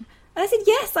problem?" And I said,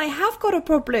 "Yes, I have got a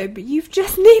problem. You've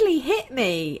just nearly hit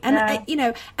me." And,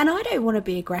 and I don't want to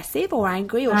be aggressive or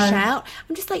angry or shout.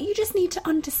 I'm just like, you just need to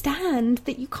understand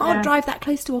that you can't drive that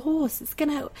close to a horse.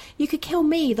 You could kill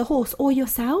me, the horse, or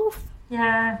yourself.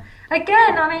 Yeah.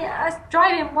 Again, I mean, as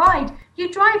driving wide,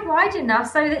 you drive wide enough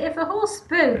so that if a horse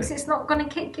spooks, it's not going to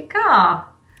kick your car.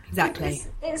 Exactly.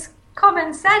 It's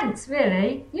common sense,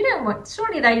 really. You don't want.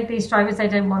 Surely these drivers, they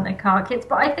don't want their car kicked,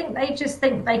 but I think they just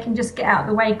think they can just get out of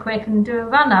the way quick and do a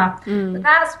runner. But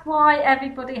that's why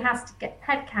everybody has to get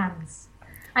head cams.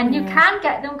 And you can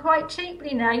get them quite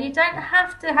cheaply now. You don't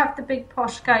have to have the big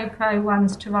posh GoPro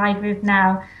ones to ride with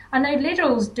now. I know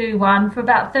Lidl's do one for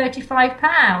about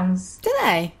 £35. Do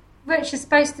they? Which is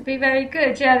supposed to be very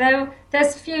good. Yeah,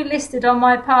 there's a few listed on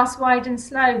my Pass Wide and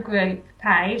Slow group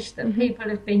page that people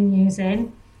have been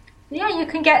using. Yeah, you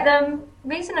can get them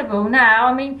reasonable now.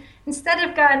 I mean, instead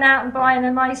of going out and buying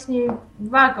a nice new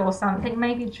rug or something,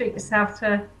 maybe treat yourself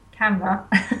to a camera.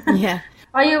 Yeah.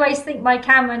 I always think my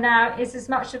camera now is as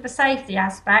much of a safety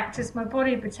aspect as my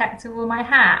body protector or my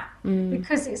hat,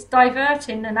 because it's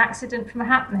diverting an accident from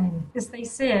happening, because they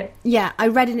see it. Yeah, I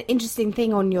read an interesting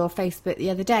thing on your Facebook the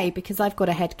other day, because I've got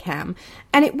a head cam,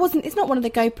 and it's not one of the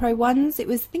GoPro ones. I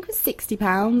think it was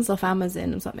 £60 off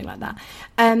Amazon or something like that.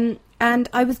 And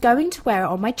I was going to wear it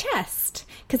on my chest,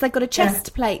 because I got a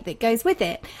chest plate that goes with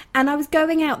it. And I was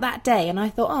going out that day, and I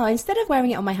thought, instead of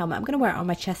wearing it on my helmet, I'm going to wear it on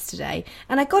my chest today.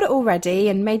 And I got it all ready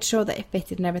and made sure that it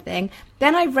fitted and everything.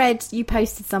 Then I read you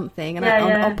posted something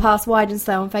on Pass Wide and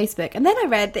Slow on Facebook. And then I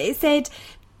read that it said,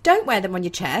 don't wear them on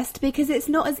your chest, because it's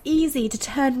not as easy to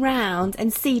turn round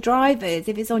and see drivers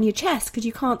if it's on your chest, because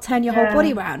you can't turn your whole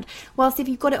body round. Whilst if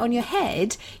you've got it on your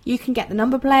head, you can get the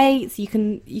number plates, you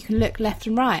can look left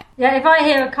and right. Yeah, if I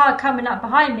hear a car coming up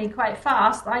behind me quite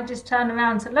fast, I just turn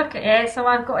around to look at it, so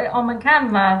I've got it on my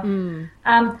camera.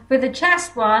 With the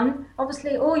chest one,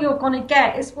 obviously all you're going to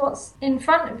get is what's in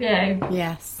front of you.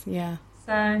 Yes, yeah.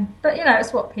 So, but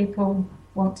it's what people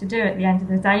want to do at the end of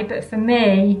the day. But for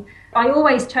me, I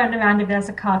always turn around if there's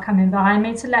a car coming behind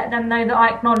me to let them know that I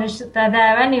acknowledge that they're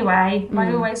there anyway.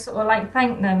 I always sort of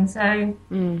thank them. So,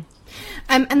 and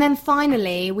then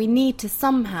finally, we need to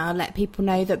somehow let people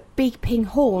know that beeping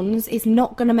horns is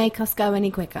not going to make us go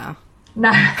any quicker.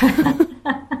 No.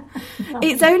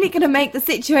 It's only going to make the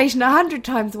situation 100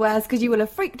 times worse, because you will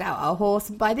have freaked out our horse,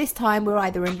 and by this time we're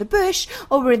either in the bush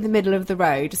or we're in the middle of the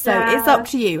road. So it's up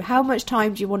to you. How much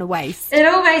time do you want to waste? It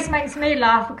always makes me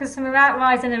laugh, because I'm out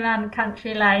riding around the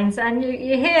country lanes and you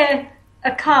hear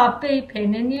a car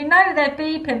beeping, and you know they're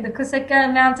beeping because they're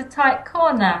going around a tight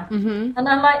corner. And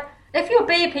I'm like, if you're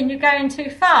beeping, you're going too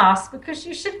fast, because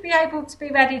you should be able to be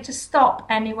ready to stop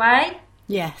anyway.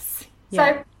 Yes.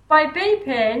 Yeah. So by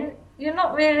beeping, you're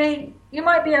not really... You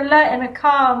might be alerting a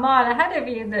car a mile ahead of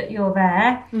you that you're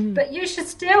there, but you should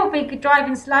still be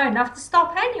driving slow enough to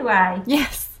stop anyway.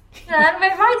 Yes. And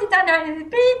we're riding down there and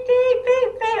it's beep, beep,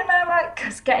 beep, beep, and I'm like,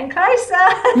 it's getting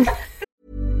closer.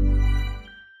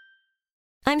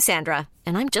 I'm Sandra,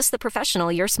 and I'm just the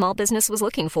professional your small business was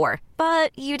looking for.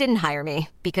 But you didn't hire me,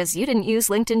 because you didn't use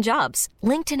LinkedIn Jobs.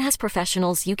 LinkedIn has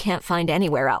professionals you can't find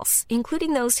anywhere else,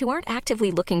 including those who aren't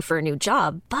actively looking for a new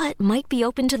job, but might be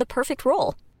open to the perfect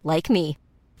role. Like me.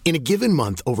 In a given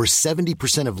month, over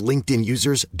 70% of LinkedIn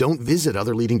users don't visit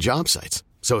other leading job sites.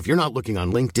 So if you're not looking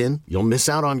on LinkedIn, you'll miss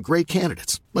out on great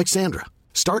candidates like Sandra.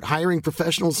 Start hiring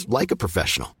professionals like a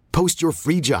professional. Post your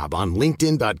free job on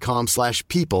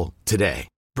linkedin.com/people today.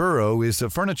 Burrow is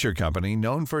a furniture company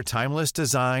known for timeless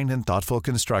design and thoughtful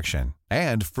construction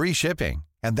and free shipping,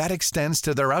 and that extends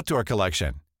to their outdoor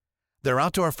collection. Their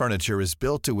outdoor furniture is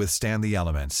built to withstand the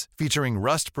elements, featuring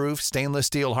rust-proof stainless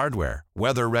steel hardware,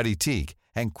 weather-ready teak,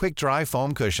 and quick-dry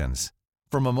foam cushions.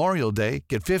 For Memorial Day,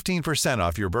 get 15%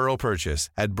 off your Burrow purchase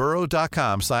at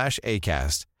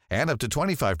burrow.com/ACAST and up to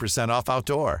 25% off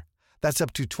outdoor. That's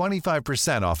up to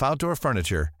 25% off outdoor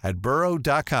furniture at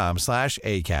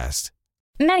burrow.com/ACAST.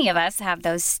 Many of us have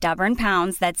those stubborn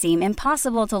pounds that seem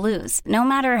impossible to lose, no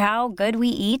matter how good we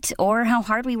eat or how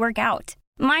hard we work out.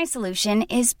 My solution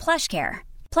is PlushCare.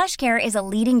 PlushCare is a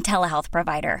leading telehealth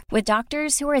provider with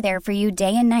doctors who are there for you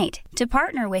day and night to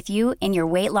partner with you in your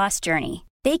weight loss journey.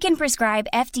 They can prescribe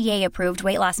FDA-approved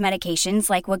weight loss medications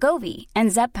like Wegovy and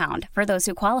Zepbound for those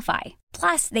who qualify.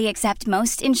 Plus, they accept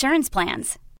most insurance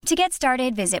plans. To get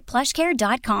started, visit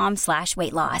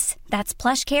plushcare.com/weightloss. That's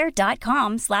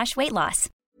plushcare.com/weightloss.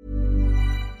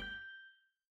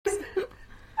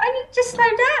 I just slow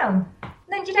down.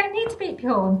 Then you don't need to beep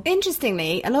your horn.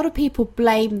 Interestingly, a lot of people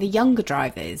blame the younger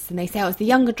drivers, and they say, it's the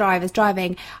younger drivers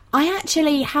driving. I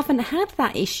actually haven't had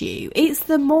that issue. It's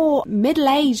the more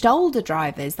middle-aged, older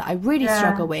drivers that I really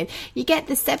struggle with. You get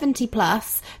the 70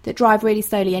 plus that drive really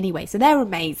slowly anyway, so they're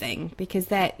amazing because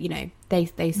they're,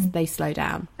 they slow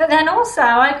down. But then also,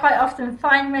 I quite often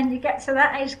find when you get to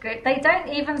that age group, they don't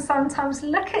even sometimes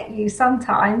look at you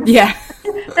sometimes. Yeah.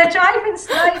 They're driving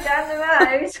slow down the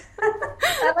road.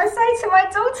 And I say to my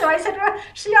daughter, I said, well,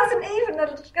 she hasn't even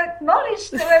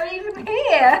acknowledged that we're even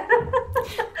here.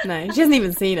 No, she hasn't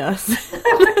even seen us.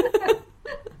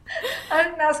 I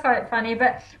think that's quite funny.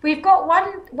 But we've got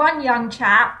one young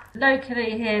chap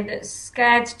locally here that's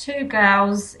scared two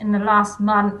girls in the last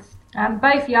month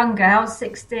both young girls,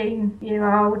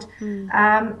 16-year-old,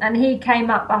 and he came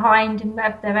up behind and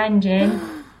revved their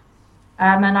engine,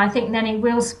 and I think then he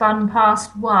wheel spun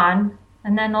past one,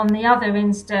 and then on the other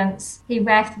instance he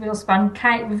revved, wheel spun,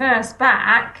 reversed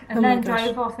back, and then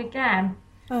drove off again.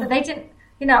 But they didn't,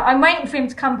 I'm waiting for him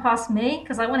to come past me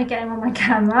because I want to get him on my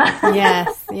camera.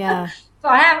 Yes, yeah.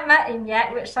 But I haven't met him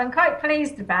yet, which I'm quite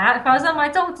pleased about. If I was on my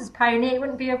daughter's pony, it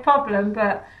wouldn't be a problem,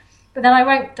 but then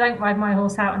I don't ride my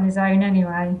horse out on his own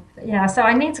anyway. But yeah, so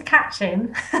I need to catch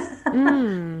him.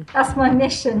 That's my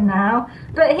mission now.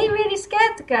 But he really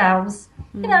scared the girls,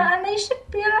 and they should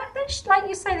be, like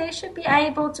you say, they should be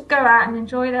able to go out and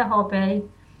enjoy their hobby.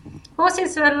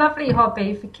 Horses are a lovely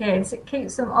hobby for kids. It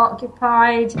keeps them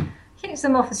occupied, keeps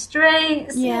them off the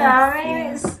streets.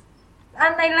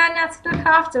 And they learn how to look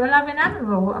after a loving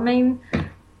animal. I mean,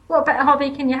 what better hobby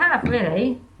can you have,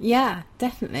 really? Yeah,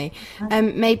 definitely.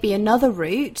 Maybe another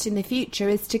route in the future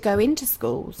is to go into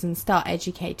schools and start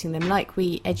educating them, like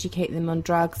we educate them on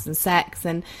drugs and sex.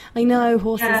 And I know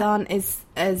horses aren't as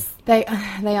they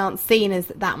aren't seen as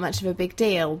that much of a big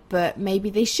deal, but maybe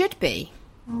they should be.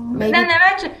 But then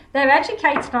they're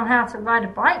educated on how to ride a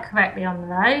bike correctly on the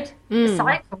road. The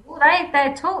cycle,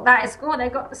 they're taught that at school.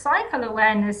 They've got the cycle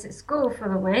awareness at school for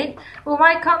the week. Well,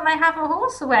 why can't they have a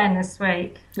horse awareness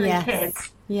week for the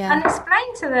kids? Yeah. And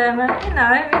explain to them,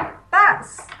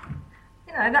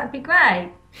 that'd be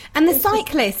great. And the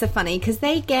cyclists are funny because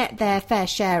they get their fair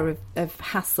share of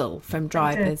hassle from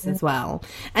drivers as well.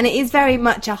 And it is very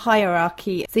much a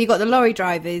hierarchy. So you've got the lorry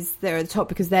drivers that are at the top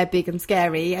because they're big and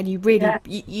scary, and you really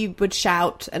you would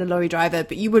shout at a lorry driver,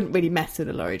 but you wouldn't really mess with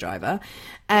a lorry driver.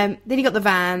 Then you've got the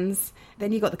vans,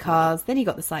 then you've got the cars, then you've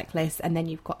got the cyclists, and then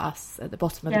you've got us at the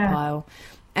bottom of the pile.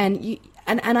 And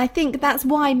I think that's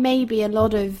why maybe a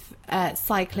lot of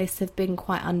cyclists have been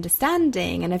quite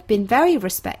understanding and have been very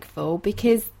respectful,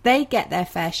 because they get their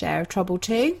fair share of trouble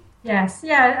too. Yes,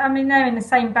 yeah. I mean, they're in the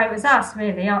same boat as us,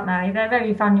 really, aren't they? They're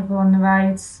very vulnerable on the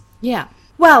roads. Yeah.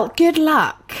 Well, good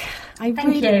luck.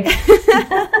 Thank you.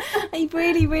 I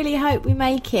really, really hope we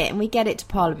make it and we get it to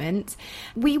Parliament.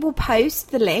 We will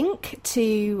post the link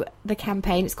to the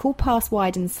campaign. It's called Pass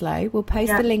Wide and Slow. We'll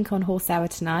post the link on Horse Hour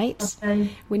tonight.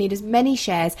 Okay. We need as many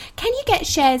shares. Can you get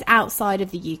shares outside of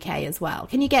the UK as well?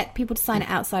 Can you get people to sign it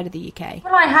outside of the UK?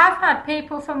 Well, I have had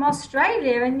people from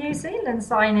Australia and New Zealand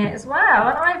sign it as well.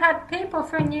 And I've had people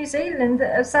from New Zealand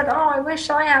that have said, I wish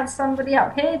I had somebody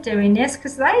up here doing this,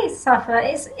 because they suffer.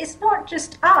 It's not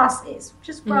just us. It's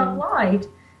just worldwide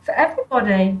for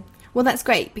everybody. Well, that's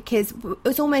great, because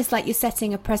it's almost like you're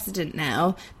setting a precedent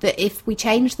now that if we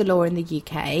change the law in the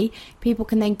UK, people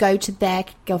can then go to their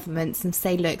governments and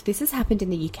say, look, this has happened in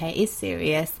the UK, it is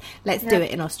serious, let's do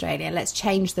it in Australia, let's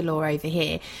change the law over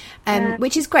here.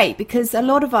 Which is great, because a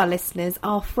lot of our listeners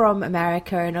are from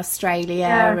America and Australia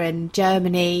and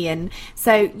Germany, and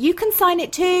so you can sign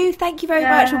it too. Thank you very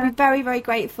much. We'll be very, very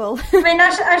grateful. I mean,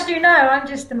 as you know, I'm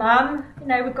just a mum.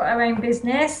 We've got our own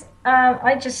business.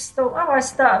 I just thought, I'll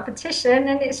start a petition,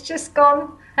 and it's just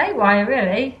gone haywire,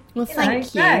 really. Well,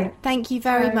 thank you. Thank you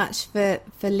very much for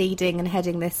leading and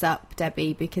heading this up,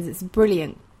 Debbie, because it's a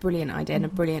brilliant idea and a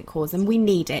brilliant cause, and we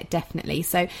need it, definitely.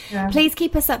 So please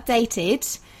keep us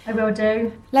updated. I will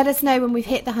do. Let us know when we've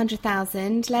hit the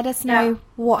 100,000. Let us know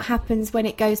what happens when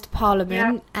it goes to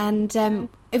Parliament. And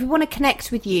if we want to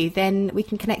connect with you, then we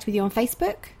can connect with you on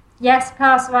Facebook. Yes,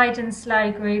 Pass Wide and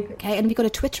Slow group. Okay, and have you got a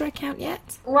Twitter account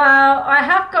yet? Well, I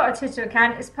have got a Twitter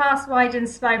account. It's Pass Wide and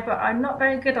Slow, but I'm not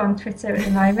very good on Twitter at the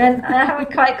moment. I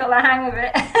haven't quite got the hang of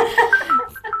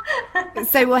it.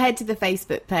 So we'll head to the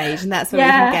Facebook page, and that's where we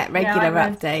can get regular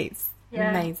updates. Yeah.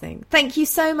 Amazing. Thank you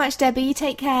so much, Debbie. You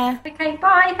take care. Okay,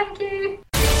 bye. Thank you.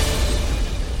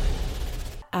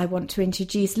 I want to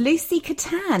introduce Lucy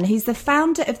Catan, who's the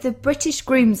founder of the British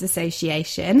Grooms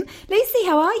Association. Lucy,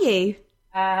 how are you?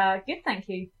 Good, thank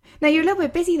you. Now, you're a little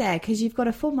bit busy there because you've got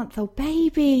a 4-month-old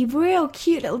baby, real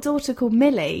cute little daughter called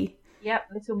Millie. Yep,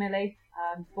 little Millie,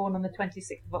 born on the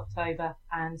 26th of October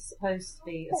and supposed to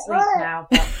be asleep now,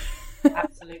 but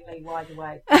absolutely wide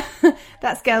awake.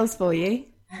 That's girls for you.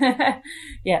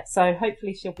 Yeah, so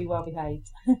hopefully she'll be well behaved.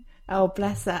 Oh,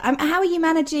 bless her. How are you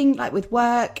managing, like, with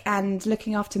work and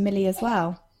looking after Millie as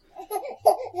well?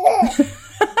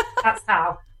 That's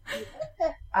how.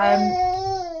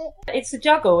 It's a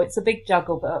juggle. It's a big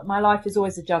juggle, but my life is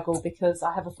always a juggle because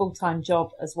I have a full-time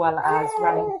job as well as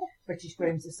running British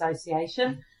Grooms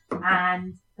Association,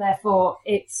 and therefore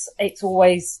it's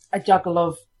always a juggle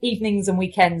of evenings and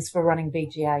weekends for running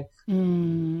BGA.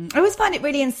 I always find it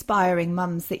really inspiring,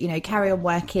 mums that carry on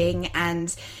working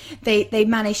and they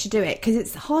manage to do it, because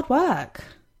it's hard work.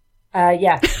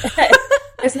 Yeah.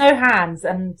 There's no hands,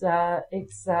 and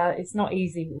it's not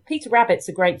easy. Peter Rabbit's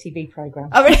a great TV program.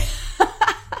 Oh, really?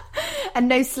 And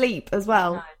no sleep as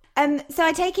well. No. So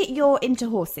I take it you're into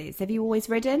horses. Have you always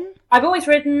ridden? I've always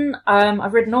ridden.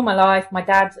 I've ridden all my life. My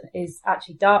dad is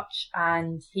actually Dutch,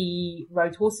 and he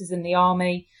rode horses in the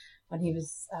army when he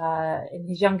was in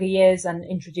his younger years, and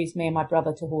introduced me and my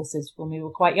brother to horses when we were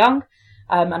quite young.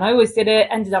 And I always did it,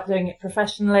 ended up doing it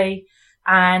professionally.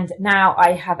 And now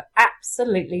I have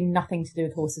absolutely nothing to do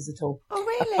with horses at all. Oh,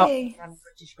 really? Apart from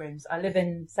British Grooms. I live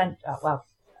in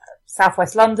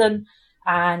southwest London,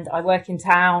 and I work in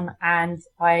town, and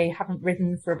I haven't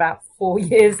ridden for about 4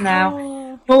 years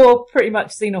now, or pretty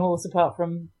much seen a horse apart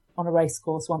from on a race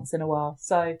course once in a while.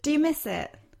 So, do you miss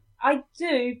it? I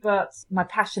do, but my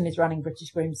passion is running British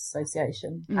Grooms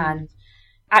Association, and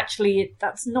actually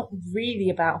that's not really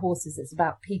about horses, it's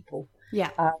about people.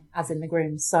 Yeah. As in the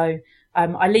grooms. So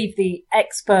I leave the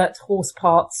expert horse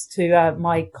parts to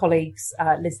my colleagues,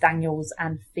 Liz Daniels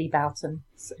and Fee Boughton,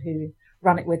 who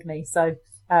run it with me. So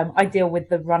I deal with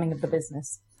the running of the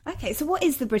business. Okay, so what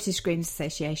is the British Grooms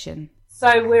Association?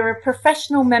 So we're a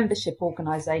professional membership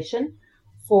organisation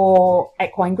for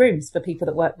equine grooms, for people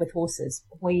that work with horses.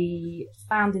 We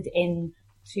founded in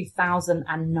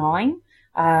 2009.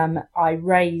 I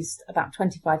raised about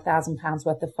 £25,000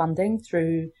 worth of funding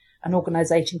through an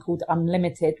organisation called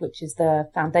Unlimited, which is the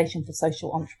Foundation for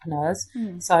Social Entrepreneurs.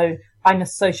 So I'm a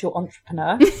social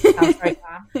entrepreneur. Sounds very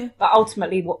bad. But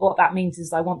ultimately what that means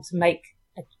is I want to make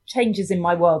changes in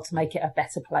my world to make it a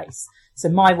better place. So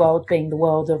my world being the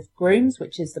world of grooms,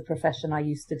 which is the profession I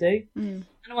used to do. And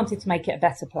I wanted to make it a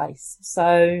better place.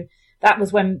 So that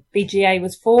was when BGA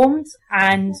was formed.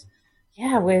 And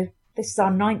yeah, this is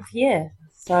our 9th year.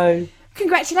 So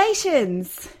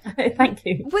congratulations. Thank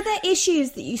you. Were there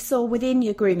issues that you saw within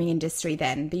your grooming industry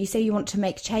then? But you say you want to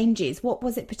make changes. What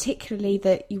was it particularly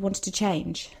that you wanted to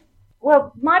change?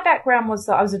 Well, my background was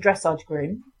that I was a dressage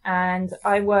groom, and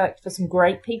I worked for some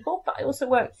great people, but I also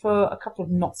worked for a couple of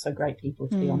not so great people,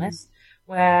 to be honest,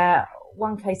 where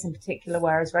one case in particular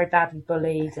where I was very badly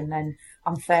bullied and then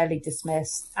unfairly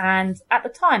dismissed. And at the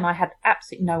time I had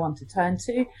absolutely no one to turn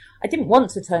to. I didn't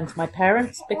want to turn to my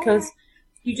parents because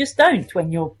you just don't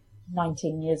when you're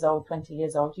 19 years old, 20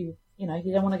 years old. You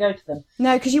don't want to go to them.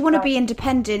 No, because you want to be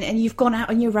independent, and you've gone out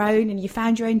on your own and you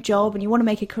found your own job and you want to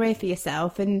make a career for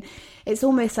yourself. And it's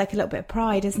almost like a little bit of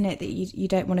pride, isn't it, that you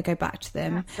don't want to go back to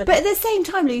them. Absolutely. But at the same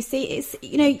time, Lucy, it's,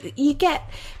 you get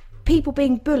people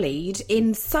being bullied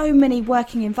in so many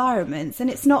working environments, and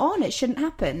it's not on. It shouldn't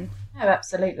happen. No,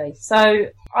 absolutely.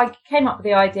 So I came up with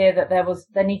the idea that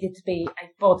there needed to be a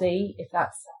body, if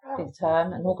that's the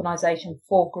term, an organisation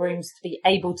for grooms to be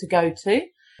able to go to.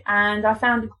 And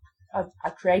I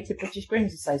created British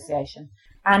Grooms Association.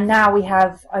 And now we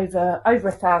have over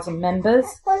 1,000 members.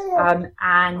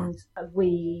 And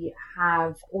we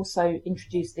have also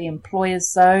introduced the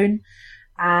Employers Zone.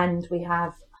 And we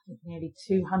have, I think, nearly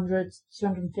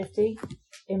 250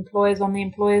 employers on the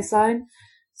Employers Zone.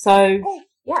 So,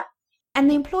 yeah. And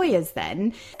the employers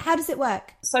then, how does it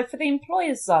work? So for the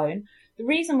Employers Zone, the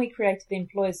reason we created the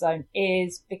Employers Zone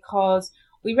is because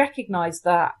we recognise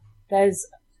that there's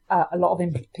a lot of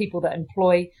people that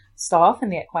employ staff in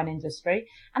the equine industry,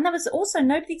 and there was also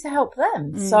nobody to help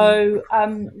them. So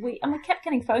we kept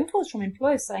getting phone calls from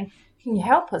employers saying, "Can you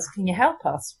help us? Can you help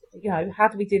us? How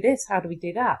do we do this? How do we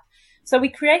do that?" So we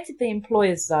created the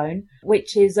Employers Zone,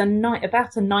 which is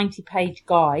about a 90-page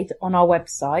guide on our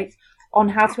website on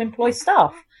how to employ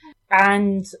staff.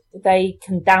 And they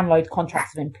can download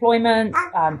contracts of employment,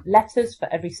 letters for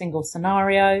every single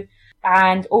scenario,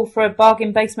 and all for a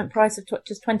bargain basement price of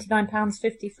just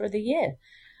 £29.50 for the year.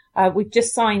 We've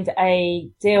just signed a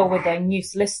deal with a new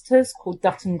solicitors called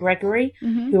Dutton Gregory,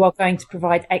 who are going to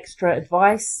provide extra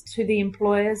advice to the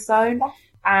Employers Zone.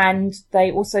 And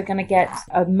they're also going to get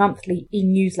a monthly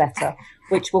e-newsletter,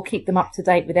 which will keep them up to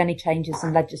date with any changes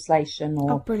in legislation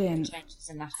or changes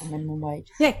in national minimum wage.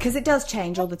 Yeah, because it does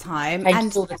change all the time.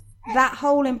 That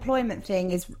whole employment thing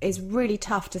is really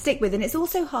tough to stick with. And it's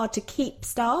also hard to keep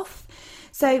staff.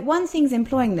 So one thing's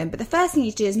employing them, but the first thing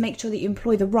you do is make sure that you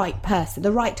employ the right person,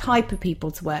 the right type of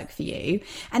people to work for you.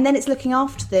 And then it's looking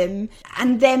after them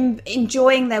and them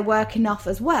enjoying their work enough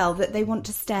as well that they want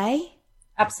to stay.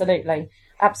 Absolutely.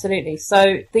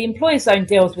 So the Employers Zone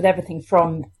deals with everything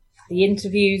from the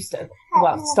interviews,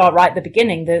 start right at the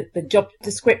beginning, the job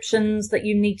descriptions that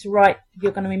you need to write if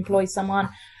you're going to employ someone,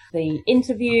 the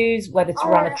interviews, whether to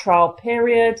run a trial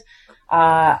period,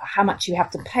 how much you have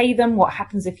to pay them, what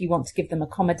happens if you want to give them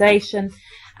accommodation.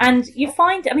 And you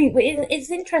find,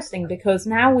 it's interesting because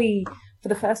now we for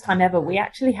the first time ever, we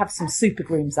actually have some super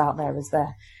grooms out there, as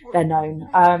they're known.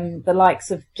 The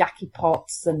likes of Jackie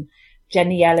Potts and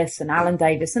Jenny Ellis and Alan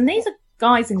Davis. And these are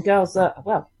guys and girls that,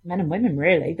 well, men and women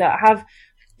really, that have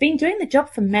been doing the job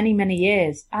for many, many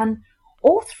years. And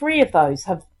all three of those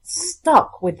have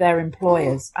stuck with their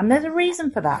employers. And there's a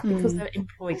reason for that, because they're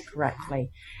employed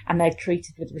correctly and they're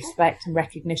treated with respect and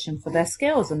recognition for their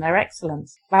skills and their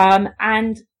excellence.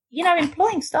 And you know,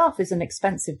 employing staff is an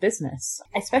expensive business,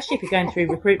 especially if you're going through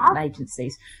recruitment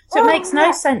agencies. So it makes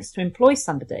no sense to employ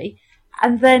somebody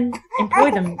and then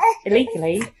employ them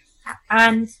illegally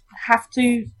and have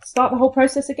to start the whole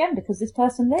process again because this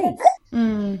person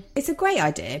leaves. It's a great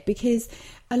idea, because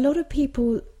a lot of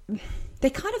people, they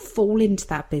kind of fall into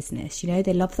that business. You know,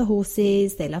 they love the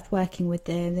horses, they love working with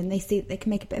them, and they see that they can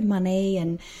make a bit of money,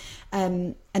 and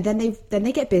then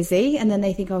they get busy, and then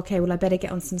they think, okay, well, I better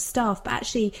get on some staff. But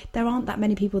actually, there aren't that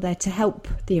many people there to help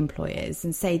the employers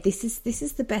and say this is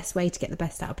the best way to get the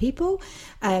best out of people.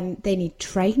 They need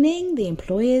training. The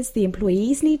employees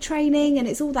need training, and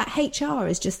it's all that HR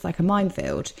is just like a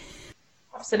minefield.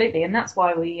 Absolutely, and that's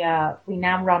why we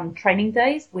now run training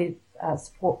days with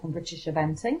support from British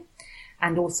Eventing.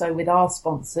 And also with our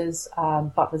sponsors,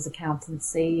 Butler's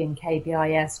Accountancy and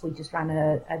KBIS, we just ran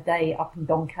a day up in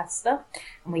Doncaster,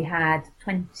 and we had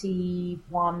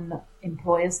 21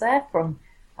 employers there from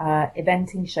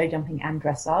eventing, show jumping and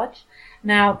dressage.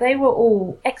 Now, they were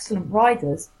all excellent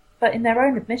riders, but in their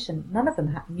own admission, none of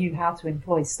them knew how to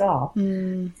employ staff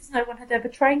because no one had ever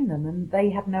trained them, and they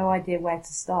had no idea where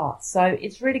to start. So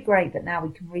it's really great that now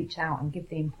we can reach out and give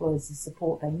the employers the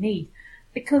support they need,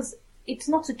 because it's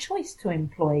not a choice to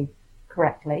employ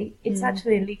correctly. It's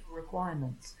actually a legal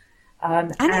requirement.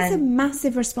 And it's a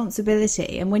massive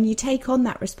responsibility. And when you take on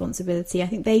that responsibility, I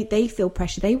think they feel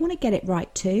pressure. They want to get it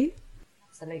right too.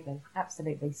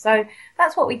 Absolutely. So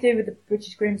that's what we do with the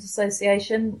British Grooms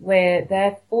Association. We're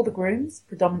there for the grooms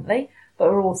predominantly, but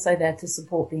we're also there to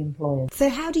support the employers. So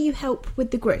how do you help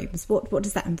with the grooms? What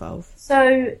does that involve?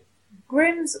 So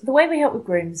grooms, the way we help with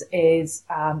grooms is,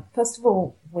 first of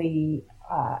all, we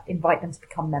invite them to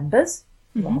become members,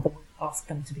 rather than ask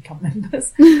them to become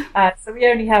members. So we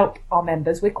only help our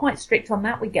members. We're quite strict on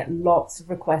that. We get lots of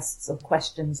requests of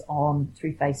questions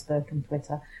through Facebook and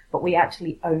Twitter, but we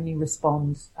actually only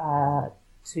respond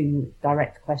to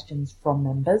direct questions from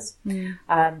members.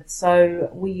 So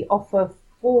we offer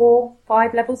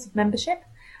 5 levels of membership.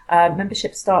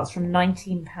 Membership starts from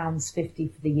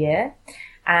 £19.50 for the year.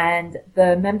 And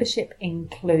the membership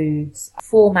includes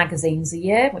 4 magazines a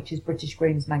year, which is British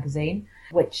Grooms Magazine,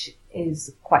 which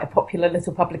is quite a popular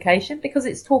little publication because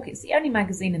it's the only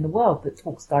magazine in the world that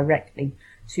talks directly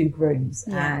to grooms.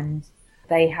 Yeah. And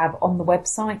they have on the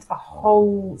website a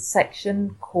whole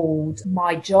section called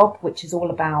My Job, which is all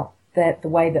about the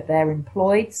way that they're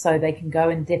employed, so they can go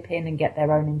and dip in and get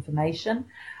their own information.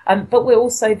 But we're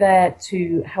also there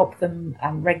to help them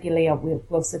regularly.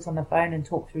 We'll sit on the phone and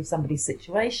talk through somebody's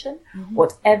situation,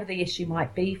 whatever the issue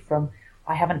might be, from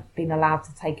I haven't been allowed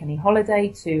to take any holiday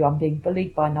to I'm being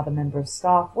bullied by another member of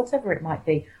staff, whatever it might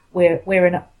be. We're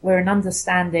an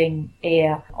understanding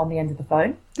ear on the end of the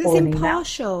phone. It's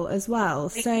impartial as well.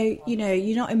 So, you know,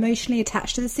 you're not emotionally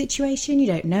attached to the situation. You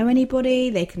don't know anybody.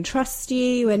 They can trust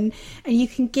you, and you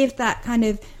can give that kind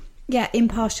of,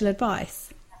 impartial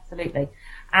advice. Absolutely.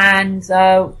 And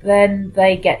then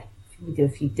we do a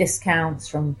few discounts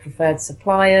from preferred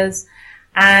suppliers.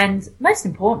 And most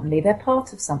importantly, they're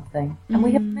part of something. And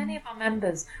we have many of our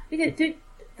members.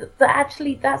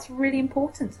 That's really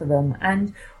important to them.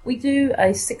 And we do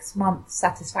a 6-month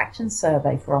satisfaction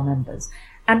survey for our members.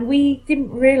 And we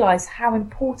didn't realise how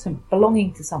important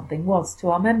belonging to something was to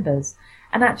our members.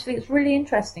 And actually it's really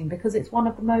interesting because it's one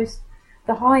of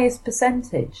the highest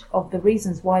percentage of the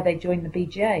reasons why they join the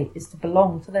BGA is to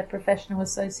belong to their professional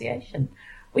association,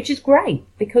 which is great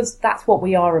because that's what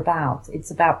we are about.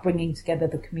 It's about bringing together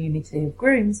the community of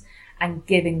grooms and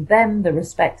giving them the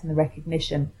respect and the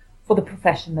recognition for the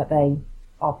profession that they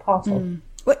are part of.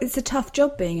 Well, it's a tough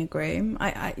job being a groom.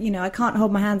 I can't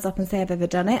hold my hands up and say I've ever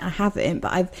done it. I haven't,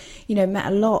 but I've, met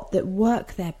a lot that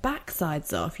work their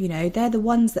backsides off. They're the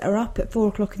ones that are up at 4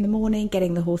 o'clock in the morning,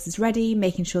 getting the horses ready,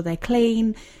 making sure they're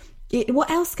clean.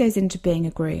 What else goes into being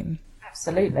a groom?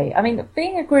 Absolutely. I mean,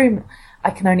 being a groom,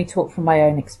 I can only talk from my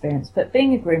own experience, but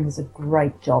being a groom is a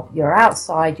great job. You're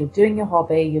outside, you're doing your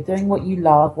hobby, you're doing what you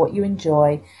love, what you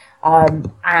enjoy,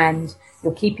 and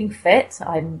you're keeping fit.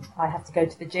 I have to go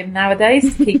to the gym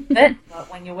nowadays to keep fit.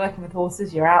 But when you're working with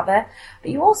horses, you're out there.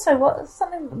 But you also,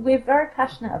 something we're very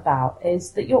passionate about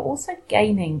is that you're also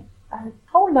gaining a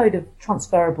whole load of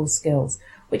transferable skills,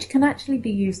 which can actually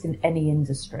be used in any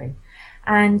industry.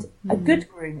 And a good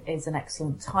groom is an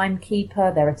excellent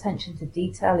timekeeper. Their attention to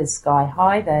detail is sky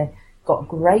high. They've got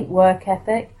great work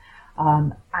ethic,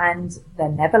 and they're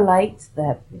never late.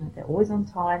 They're always on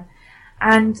time.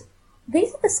 And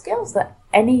these are the skills that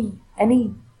any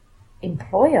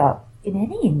employer in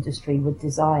any industry would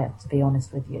desire, to be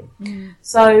honest with you.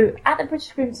 So at the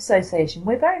British Grooms Association,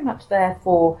 we're very much there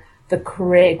for the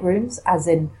career grooms, as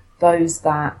in those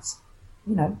that,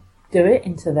 do it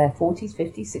into their 40s,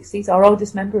 50s, 60s. Our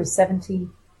oldest member is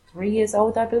 73 years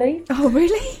old, I believe. Oh,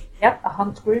 really? Yep, a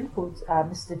hunt groom called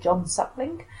Mr. John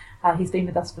Suckling. He's been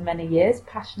with us for many years,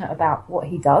 passionate about what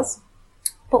he does.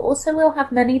 But also we'll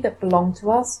have many that belong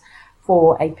to us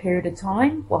for a period of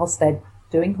time whilst they're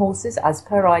doing horses, as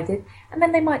per I did, and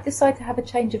then they might decide to have a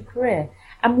change of career.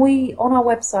 And we, on our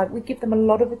website, we give them a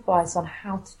lot of advice on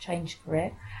how to change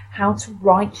career, how to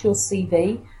write your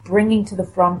CV, bringing to the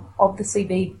front of the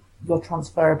CV your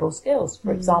transferable skills.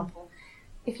 For example,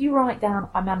 if you write down,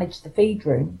 I manage the feed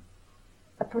room,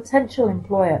 a potential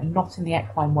employer not in the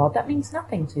equine world, that means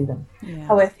nothing to them. Yes.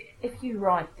 However, if you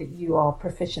write that you are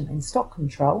proficient in stock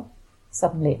control,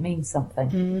 suddenly it means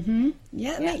something.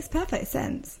 Yeah, it makes perfect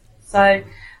sense. So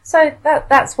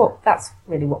that's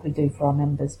really what we do for our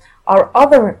members. Our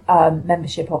other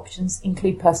membership options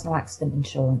include personal accident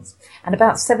insurance, and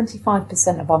about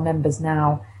 75% of our members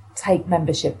now take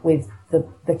membership with the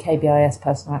KBIS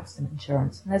personal accident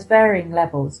insurance. And there's varying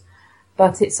levels,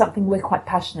 but it's something we're quite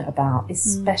passionate about,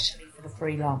 especially for the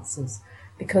freelancers,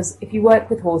 because if you work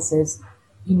with horses,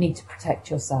 you need to protect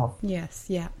yourself. Yes,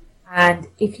 yeah. And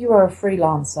if you are a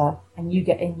freelancer and you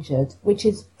get injured, which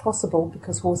is possible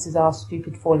because horses are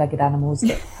stupid four-legged animals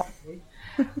that hurt you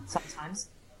sometimes,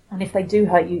 and if they do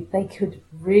hurt you, they could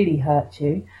really hurt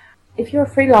you. If you're a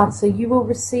freelancer, you will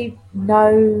receive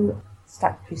no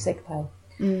statutory sick pay.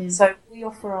 So we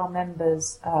offer our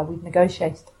members, we've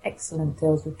negotiated excellent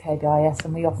deals with KBIS,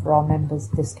 and we offer our members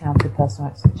discounted personal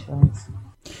accident insurance.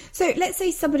 So let's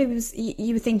say somebody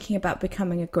you were thinking about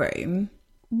becoming a groom.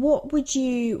 What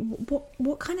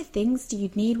kind of things do you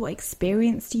need? What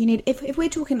experience do you need? If we're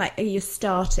talking like you're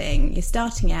starting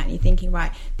out and you're thinking,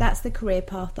 right, that's the career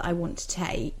path that I want to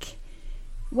take,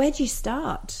 where do you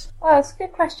start? Well, it's a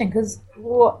good question, because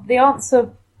what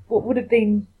would have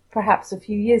been perhaps a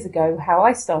few years ago, how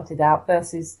I started out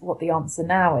versus what the answer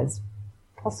now is,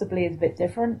 possibly is a bit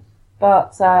different.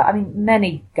 But,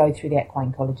 many go through the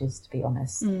equine colleges, to be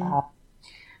honest,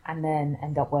 and then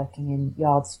end up working in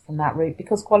yards from that route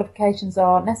because qualifications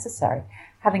are necessary.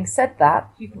 Having said that,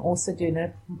 you can also do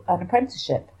an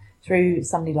apprenticeship through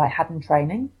somebody like Haddon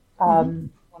Training,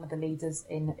 one of the leaders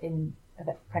in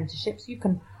apprenticeships. You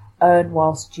can earn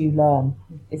whilst you learn,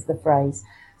 is the phrase.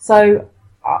 So,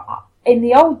 in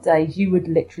the old days, you would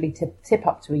literally tip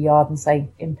up to a yard and say,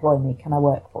 employ me, can I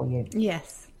work for you?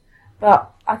 Yes.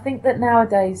 But I think that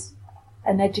nowadays,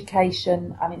 an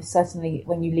education, certainly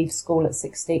when you leave school at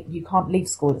 16, you can't leave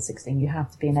school at 16, you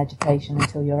have to be in education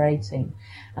until you're 18.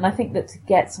 And I think that to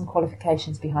get some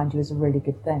qualifications behind you is a really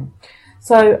good thing.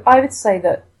 So I would say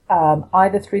that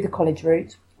either through the college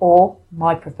route or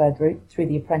my preferred route, through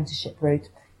the apprenticeship route,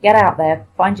 get out there,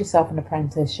 find yourself an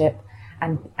apprenticeship,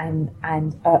 and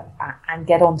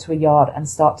get onto a yard and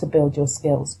start to build your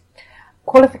skills.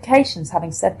 Qualifications,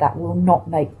 having said that, will not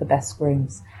make the best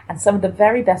grooms. And some of the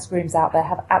very best grooms out there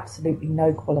have absolutely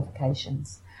no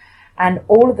qualifications. And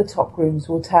all of the top grooms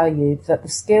will tell you that the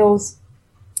skills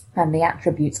and the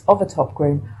attributes of a top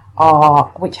groom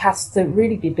which has to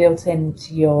really be built in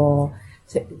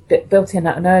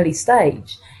at an early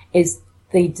stage, is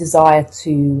the desire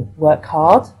to work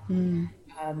hard,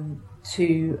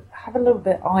 to have a little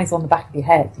bit eyes on the back of your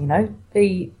head,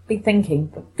 be thinking.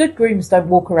 But good grooms don't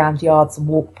walk around yards and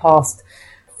walk past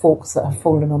forks that have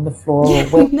fallen on the floor.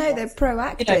 No, they're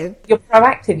proactive. You're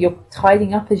proactive. You're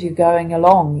tidying up as you're going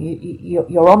along.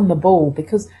 You're on the ball,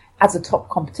 because as a top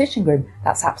competition groom,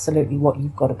 that's absolutely what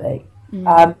you've got to be.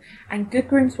 And good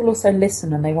grooms will also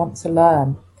listen, and they want to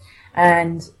learn.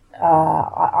 And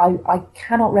I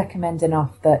cannot recommend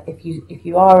enough that if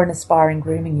you are an aspiring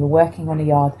groom and you're working on a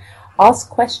yard, ask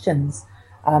questions.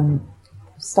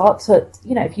 Start to,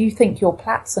 if you think your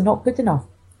plats are not good enough,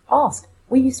 ask,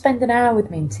 will you spend an hour with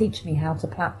me and teach me how to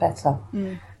plat better?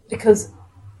 Because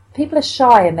people are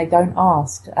shy and they don't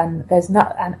ask, and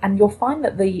and you'll find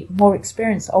that the more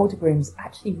experienced older grooms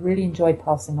actually really enjoy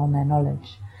passing on their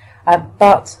knowledge.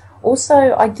 But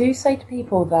also, I do say to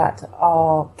people that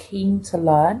are keen to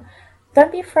learn,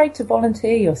 don't be afraid to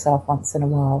volunteer yourself once in a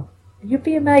while. You'd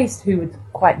be amazed who would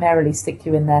quite merrily stick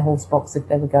you in their horse box if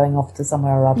they were going off to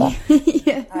somewhere or other.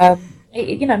 Yeah.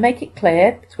 Make it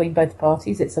clear between both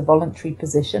parties it's a voluntary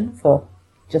position for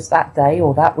just that day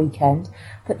or that weekend,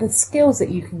 but the skills that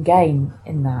you can gain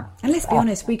in that. And let's be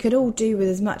honest, we could all do with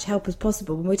as much help as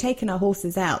possible. When we're taking our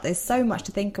horses out, there's so much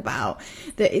to think about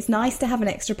that it's nice to have an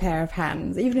extra pair of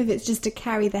hands, even if it's just to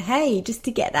carry the hay, just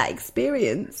to get that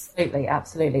experience.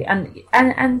 Absolutely.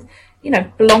 And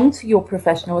belong to your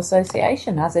professional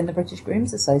association, as in the British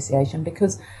Grooms Association,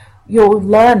 because you'll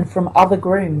learn from other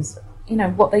grooms,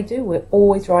 what they do. We're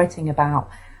always writing about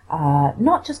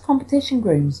not just competition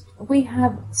grooms. We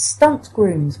have stunt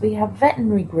grooms, we have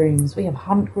veterinary grooms, we have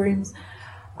hunt grooms,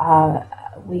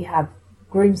 we have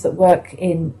grooms that work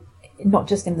in not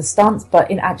just in the stunts, but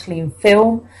actually in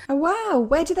film. Oh wow,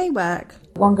 where do they work?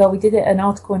 One girl, we did an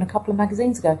article in a couple of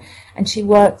magazines ago, and she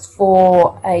works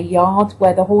for a yard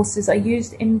where the horses are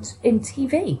used in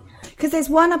TV. Because there's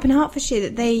one up in Hertfordshire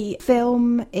that they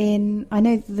film in, I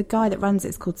know the guy that runs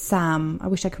it's called Sam, I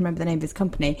wish I could remember the name of his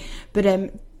company, but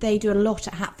they do a lot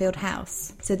at Hatfield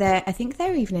House. So I think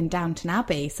they're even in Downton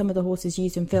Abbey. Some of the horses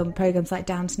used in film programmes like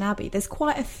Downton Abbey. There's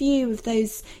quite a few of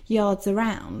those yards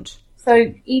around.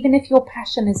 So even if your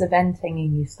passion is eventing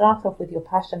and you start off with your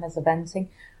passion as eventing,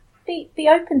 be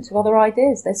open to other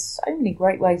ideas. There's so many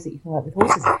great ways that you can work with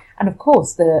horses. And of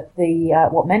course,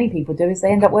 what many people do is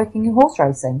they end up working in horse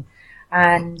racing.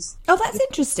 And that's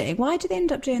interesting. Why do they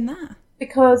end up doing that?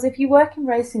 Because if you work in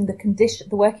racing,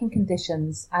 the working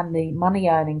conditions and the money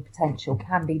earning potential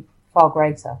can be far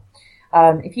greater.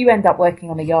 If you end up working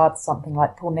on a yard, something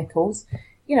like Paul Nicholls,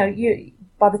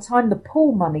 by the time the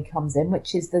pool money comes in,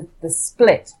 which is the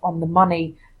split on the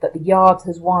money that the yard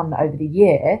has won over the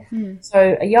year.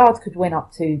 So a yard could win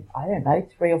up to, I don't know,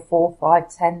 3 or 4,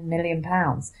 5, 10 million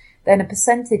pounds. Then a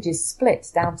percentage is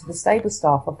split down to the stable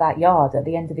staff of that yard at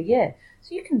the end of the year.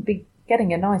 So you can be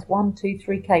getting a nice 1, 2,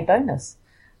 3K bonus,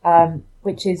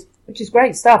 which is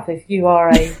great stuff if you are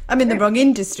a... I'm in the wrong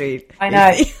industry. I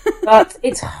know, but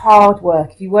it's hard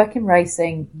work. If you work in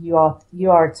racing, you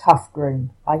are a tough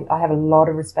groom. I have a lot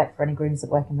of respect for any grooms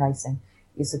that work in racing.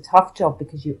 It's a tough job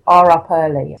because you are up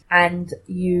early and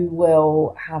you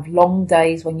will have long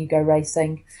days when you go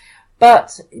racing.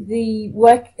 But the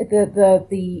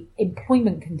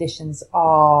employment conditions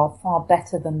are far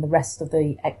better than the rest of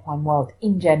the equine world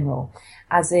in general,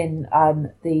 as in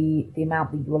the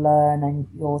amount that you will earn and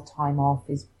your time off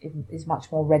is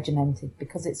much more regimented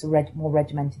because it's a more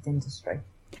regimented industry.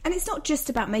 And it's not just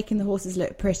about making the horses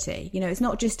look pretty. It's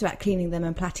not just about cleaning them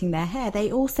and plaiting their hair.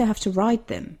 They also have to ride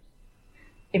them.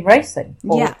 In racing?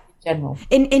 Or yeah. General.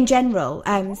 In general,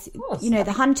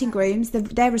 the hunting grooms,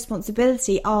 their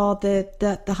responsibility are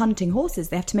the hunting horses.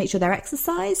 They have to make sure they're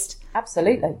exercised.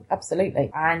 Absolutely.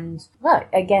 And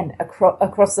again,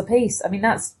 across the piece, I mean,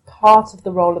 that's part of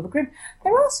the role of a groom.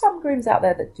 There are some grooms out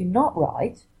there that do not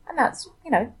ride, and that's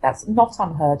not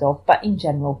unheard of. But in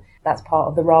general, that's part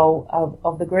of the role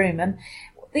of the groom. And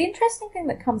the interesting thing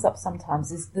that comes up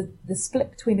sometimes is the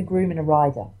split between a groom and a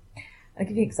rider. I'll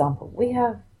give you an example. We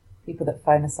have people that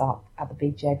phone us up at the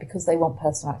BGA because they want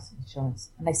personal accident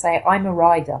insurance. And they say, I'm a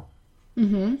rider.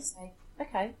 Mm-hmm. We say,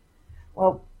 okay,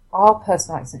 well, our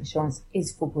personal accident insurance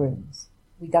is for grooms.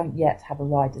 We don't yet have a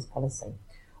rider's policy.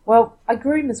 Well, I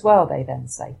groom as well, they then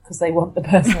say, because they want the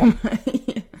personal.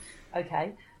 Yeah.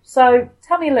 Okay, so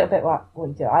tell me a little bit about what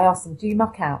you do. I ask them, do you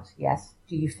muck out? Yes.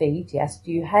 Do you feed? Yes.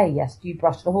 Do you hay? Yes. Do you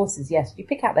brush the horses? Yes. Do you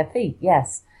pick out their feet?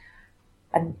 Yes.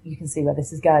 And you can see where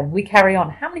this is going. We carry on.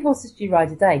 How many horses do you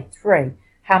ride a day? 3.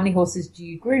 How many horses do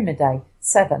you groom a day?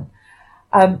 7.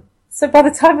 So by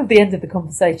the time of the end of the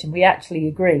conversation, we actually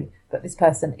agree that this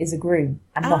person is a groom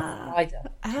and not a rider.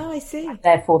 Oh, I see. And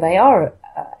therefore, they are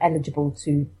eligible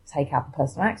to take out the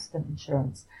personal accident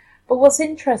insurance. But what's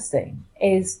interesting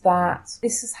is that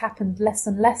this has happened less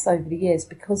and less over the years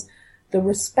because the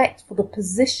respect for the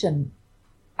position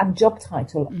and job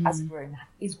title as a groom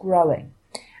is growing.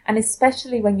 And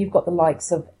especially when you've got the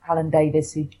likes of Alan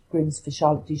Davis, who grooms for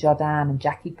Charlotte Dujardin, and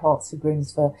Jackie Potts, who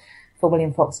grooms for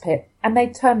William Fox Pitt, and they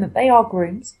term that they are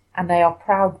grooms, and they are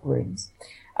proud grooms.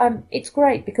 It's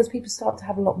great because people start to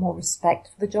have a lot more respect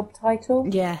for the job title.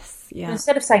 Yes, yeah. So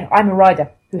instead of saying, I'm a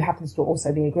rider who happens to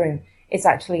also be a groom, it's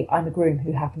actually, I'm a groom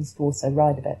who happens to also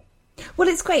ride a bit. Well,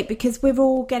 it's great because we're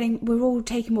all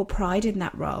taking more pride in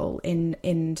that role, and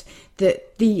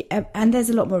there's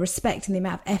a lot more respect in the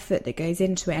amount of effort that goes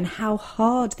into it and how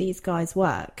hard these guys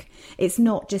work. It's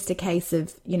not just a case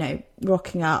of,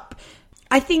 rocking up.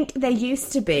 I think there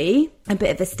used to be a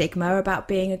bit of a stigma about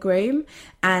being a groom,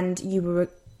 and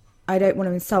I don't want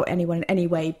to insult anyone in any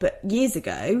way, but years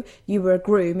ago, you were a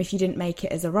groom if you didn't make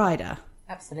it as a rider.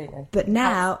 Absolutely. But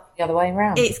now the other way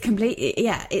around. It's completely,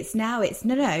 it's no,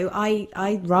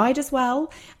 I ride as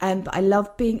well. But I love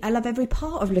every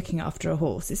part of looking after a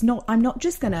horse. I'm not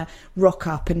just going to rock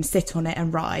up and sit on it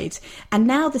and ride. And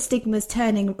now the stigma's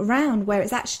turning around where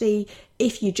it's actually,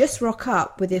 if you just rock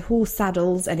up with the horse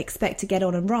saddles and expect to get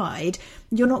on and ride,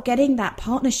 you're not getting that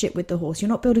partnership with the horse. You're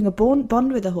not building a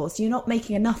bond with the horse. You're not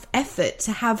making enough effort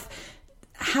to have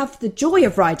the joy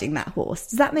of riding that horse.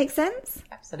 Does that make sense?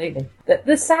 Absolutely.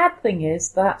 The sad thing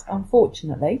is that,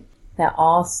 unfortunately, there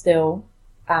are still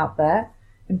out there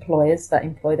employers that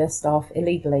employ their staff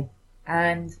illegally.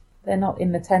 And they're not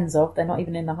in the tens of, they're not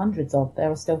even in the hundreds of. There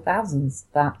are still thousands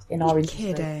that in our industry.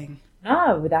 You're kidding.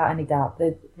 No, without any doubt.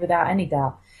 Without any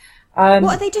doubt. What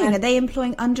are they doing? Are they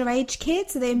employing underage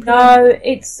kids? Are they employing... No,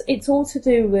 it's all to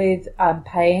do with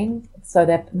paying. So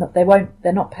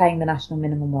they're not paying the national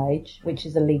minimum wage, which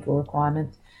is a legal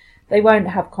requirement. They won't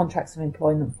have contracts of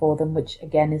employment for them, which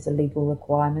again is a legal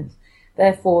requirement.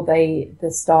 Therefore,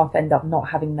 the staff end up not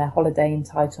having their holiday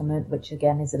entitlement, which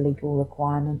again is a legal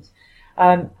requirement,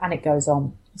 and it goes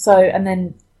on. So, and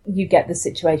then you get the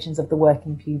situations of the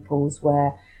working pupils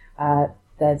where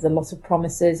there's a lot of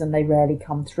promises and they rarely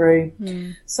come through.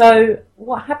 So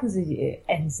what happens is it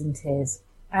ends in tears,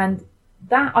 and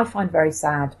that I find very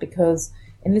sad, because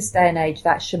in this day and age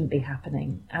that shouldn't be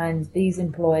happening. And these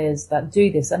employers that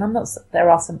do this, and there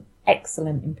are some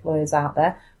excellent employers out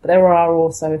there, but there are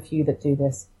also a few that do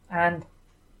this, and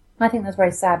I think that's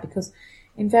very sad, because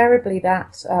invariably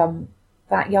that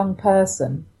young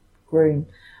person, groom,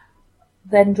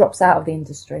 then drops out of the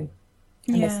industry.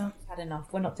 And I've had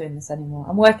enough. We're not doing this anymore.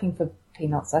 I'm working for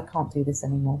peanuts. I can't do this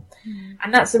anymore.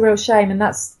 And that's a real shame, and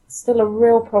that's still a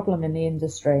real problem in the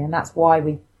industry, and that's why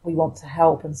we want to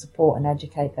help and support and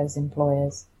educate those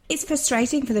employers. It's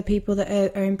frustrating for the people that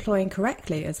are employing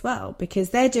correctly as well, because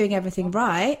they're doing everything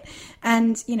right,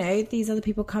 and these other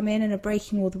people come in and are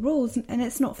breaking all the rules, and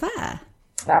it's not fair.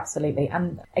 Absolutely.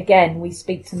 And again, we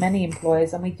speak to many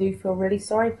employers, and we do feel really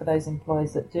sorry for those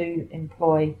employers that do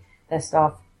employ their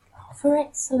staff for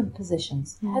excellent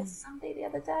positions. I had somebody the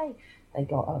other day,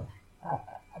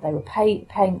 they were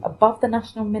paying above the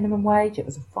national minimum wage. It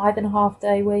was a 5.5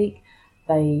 day week.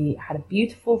 They had a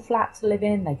beautiful flat to live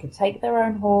in. They could take their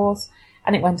own horse,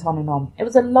 and it went on and on. It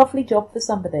was a lovely job for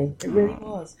somebody. It really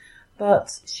was.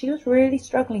 But she was really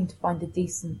struggling to find a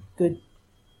decent, good,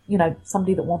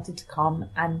 somebody that wanted to come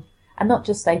and not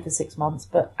just stay for 6 months,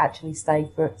 but actually stay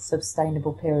for a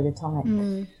sustainable period of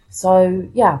time. So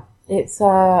yeah, it's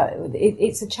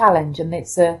a challenge, and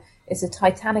it's a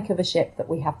Titanic of a ship that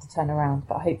we have to turn around.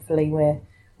 But hopefully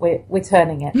we're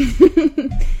turning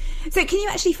it. So can you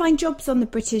actually find jobs on the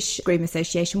British Groom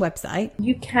Association website?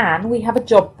 You can. We have a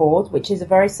job board, which is a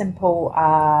very simple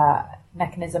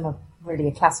mechanism of really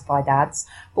a classified ads.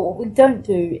 But what we don't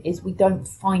do is we don't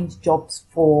find jobs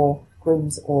for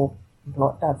grooms or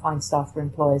find staff for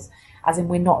employers, as in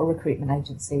we're not a recruitment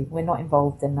agency. We're not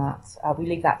involved in that. We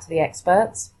leave that to the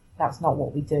experts. That's not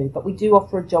what we do. But we do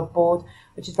offer a job board,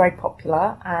 which is very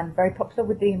popular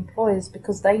with the employers,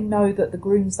 because they know that the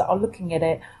grooms that are looking at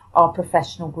it are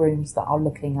professional grooms that are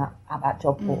looking at that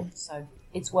job board. So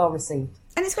it's well received.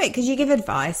 And it's great because you give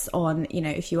advice on,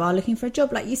 if you are looking for a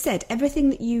job, like you said, everything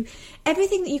that you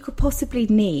could possibly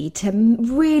need to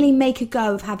really make a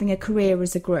go of having a career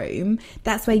as a groom,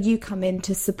 that's where you come in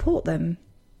to support them.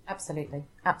 Absolutely.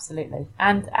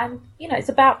 And it's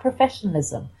about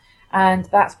professionalism. And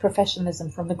that's professionalism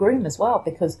from the groom as well,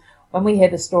 because when we hear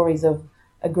the stories of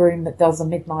a groom that does a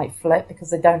midnight flip because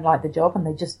they don't like the job and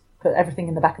they just put everything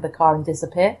in the back of the car and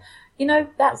disappear,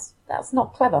 that's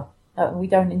not clever. We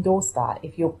don't endorse that.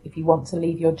 If you want to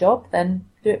leave your job, then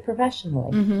do it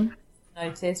professionally.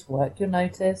 Work your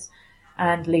notice,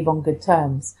 and leave on good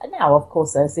terms. And now, of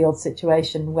course, there's the odd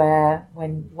situation where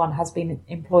when one has been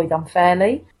employed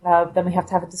unfairly, then we have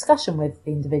to have a discussion with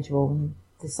the individual and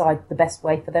decide the best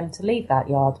way for them to leave that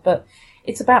yard. But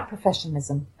it's about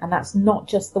professionalism, and that's not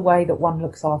just the way that one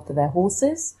looks after their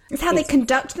horses. It's how they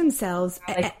conduct themselves.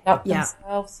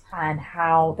 And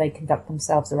how they conduct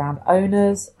themselves around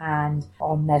owners and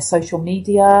on their social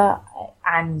media,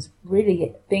 and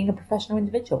really being a professional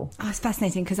individual. Oh, it's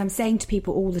fascinating, because I'm saying to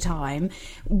people all the time,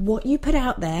 what you put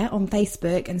out there on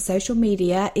Facebook and social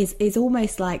media is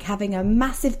almost like having a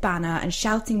massive banner and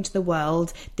shouting to the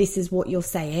world, this is what you're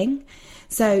saying.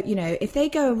 So, if they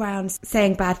go around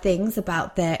saying bad things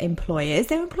about their employer's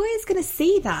going to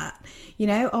see that.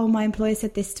 Oh, my employer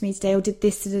said this to me today, or did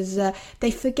this.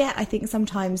 They forget, I think,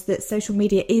 sometimes that social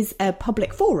media is a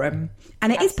public forum,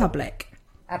 and it is public.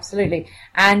 Absolutely.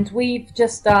 And we've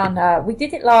just done, we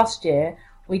did it last year.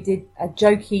 We did a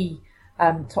jokey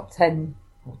top 10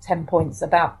 10 points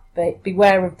about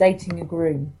beware of dating a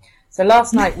groom. So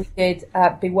last night we did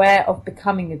beware of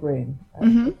becoming a groom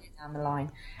down the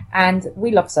line. And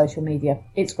we love social media.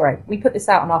 It's great. We put this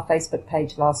out on our Facebook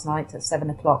page last night at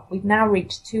 7:00. We've now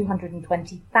reached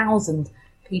 220,000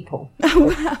 people.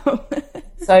 Oh, wow.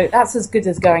 So that's as good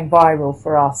as going viral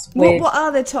for us. What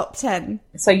are the top 10?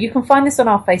 So you can find this on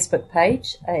our Facebook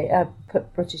page.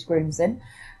 Put British Grooms in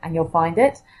and you'll find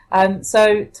it.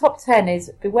 So top 10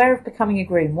 is beware of becoming a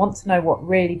groom. Want to know what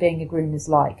really being a groom is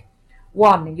like.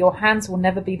 1, your hands will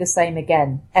never be the same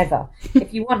again, ever.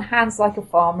 If you want hands like a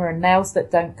farmer and nails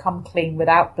that don't come clean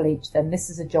without bleach, then this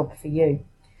is a job for you.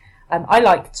 I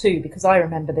like 2 because I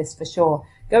remember this for sure.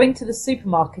 Going to the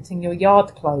supermarket in your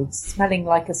yard clothes, smelling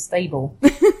like a stable.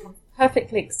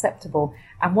 Perfectly acceptable.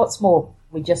 And what's more,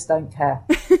 we just don't care.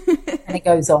 And it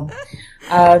goes on.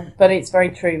 But it's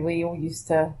very true. We all used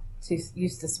to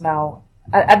smell.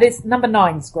 And this number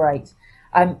 9's great.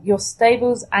 Your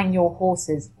stables and your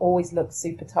horses always look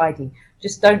super tidy.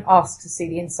 Just don't ask to see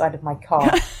the inside of my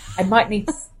car. I might need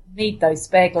those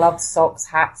spare gloves, socks,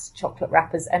 hats, chocolate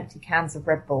wrappers, empty cans of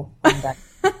Red Bull one day.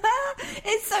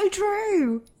 It's so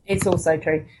true. It's also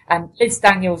true. And Liz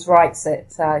Daniels writes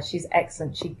it. She's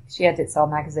excellent. She edits our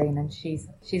magazine, and she's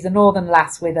a northern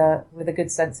lass with a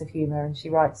good sense of humour, and she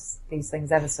writes these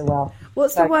things ever so well.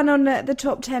 What's the one on the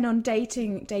top 10 on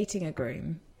dating a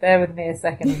groom? Bear with me a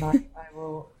second, and I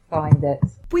will find it.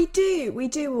 We do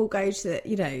all go to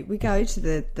we go to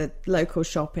the local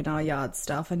shop in our yard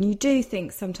stuff, and you do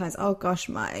think sometimes, oh gosh,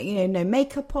 no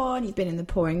makeup on, you've been in the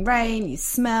pouring rain, you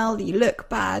smell, you look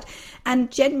bad,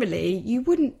 and generally you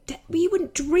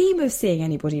wouldn't dream of seeing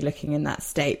anybody looking in that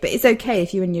state, but it's okay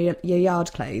if you're in your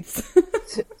yard clothes.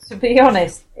 to be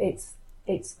honest, it's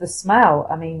the smell.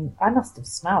 I mean, I must have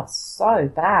smelled so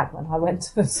bad when I went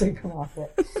to the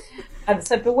supermarket.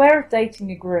 So beware of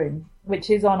dating a groom, which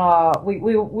is on our. We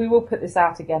will put this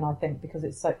out again, I think, because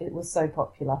it was so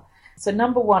popular. So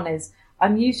number 1 is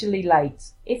I'm usually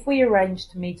late. If we arrange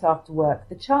to meet after work,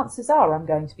 the chances are I'm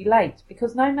going to be late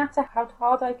because no matter how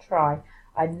hard I try,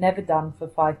 I'm never done for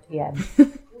 5 p.m.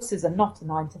 Horses are not a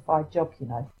 9-to-5 job, you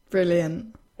know.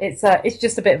 Brilliant. It's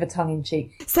just a bit of a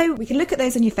tongue-in-cheek. So we can look at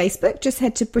those on your Facebook. Just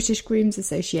head to British Grooms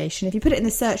Association. If you put it in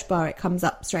the search bar, it comes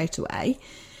up straight away.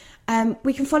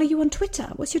 We can follow you on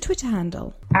Twitter. What's your Twitter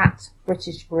handle? At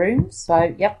British Grooms.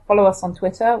 So, yep, follow us on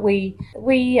Twitter. We're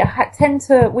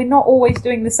not always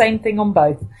doing the same thing on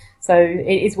both. So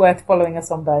it is worth following us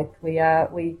on both. We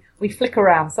flick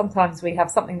around. Sometimes we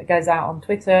have something that goes out on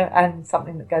Twitter and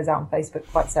something that goes out on Facebook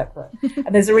quite separate.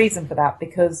 And there's a reason for that,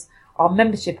 because our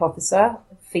membership officer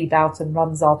feeds out and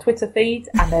runs our Twitter feed,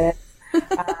 and then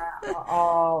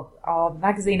our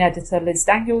magazine editor Liz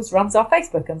Daniels runs our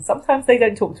Facebook, and sometimes they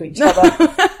don't talk to each other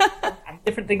and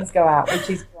different things go out, which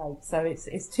is great. So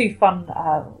it's too fun.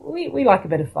 We like a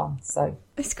bit of fun, so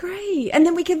it's great. And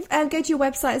then we can go to your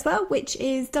website as well, which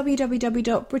is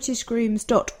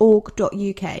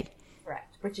www.britishgrooms.org.uk.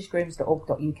 Correct,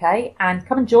 britishgrooms.org.uk, and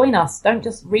come and join us. Don't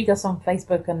just read us on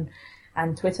Facebook and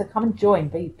Twitter. Come and join,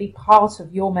 be part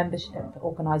of your membership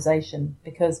organisation,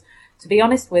 because to be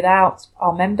honest, without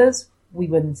our members, we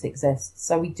wouldn't exist.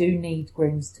 So we do need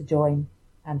grooms to join,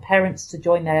 and parents to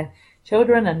join their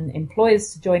children, and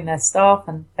employers to join their staff,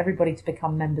 and everybody to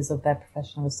become members of their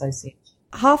professional association.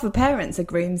 Half of parents are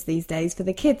grooms these days for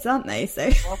the kids, aren't they? So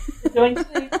join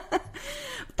too.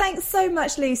 Thanks so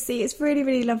much, Lucy. It's really,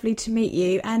 really lovely to meet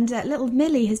you. And little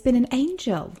Millie has been an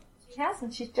angel. She has,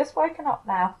 and she's just woken up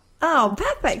now. Oh,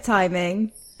 perfect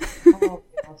timing. Oh,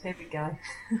 God, here we go.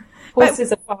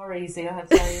 Horses are far easier, I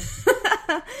tell you.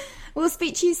 We'll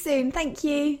speak to you soon. Thank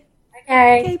you.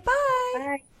 Okay, bye.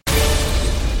 Bye.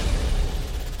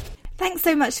 Thanks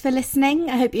so much for listening.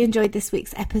 I hope you enjoyed this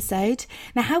week's episode.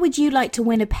 Now, how would you like to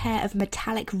win a pair of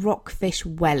metallic rockfish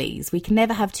wellies? We can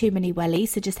never have too many wellies,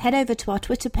 so just head over to our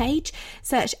Twitter page,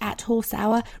 search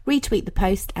 @HorseHour, retweet the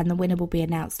post, and the winner will be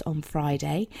announced on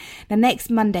Friday. Now, next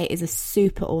Monday is a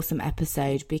super awesome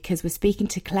episode because we're speaking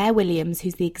to Claire Williams,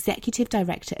 who's the Executive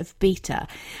Director of BETA,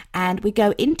 and we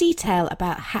go in detail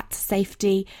about hat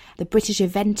safety, the British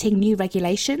eventing new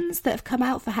regulations that have come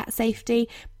out for hat safety,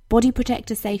 body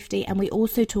protector safety, and we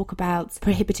also talk about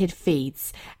prohibited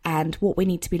feeds and what we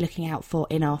need to be looking out for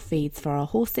in our feeds for our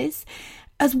horses.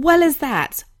 As well as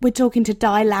that, We're talking to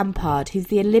Di Lampard, who's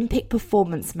the Olympic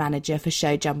performance manager for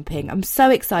show jumping. I'm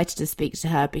so excited to speak to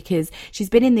her because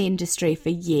she's been in the industry for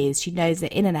years. She knows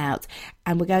it in and out.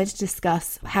 And we're going to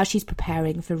discuss how she's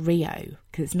preparing for Rio,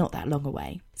 because it's not that long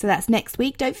away. So that's next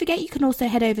week. Don't forget, you can also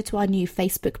head over to our new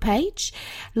Facebook page.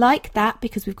 Like that,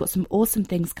 because we've got some awesome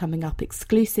things coming up,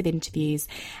 exclusive interviews,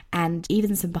 and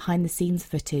even some behind the scenes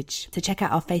footage. So check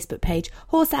out our Facebook page,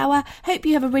 Horse Hour. Hope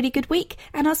you have a really good week,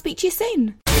 and I'll speak to you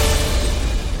soon.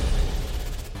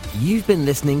 You've been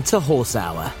listening to Horse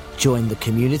Hour. Join the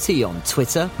community on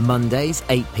Twitter, Mondays,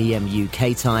 8 p.m.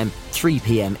 UK time, 3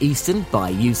 p.m. Eastern by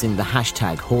using the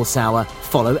hashtag Horse Hour.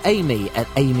 Follow Amy at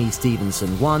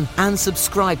AmyStevenson1 and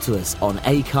subscribe to us on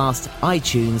Acast,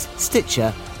 iTunes,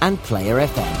 Stitcher and Player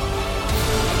FM.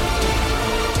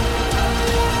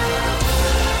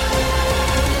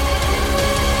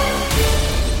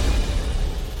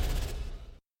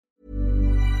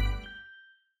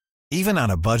 Even on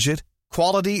a budget,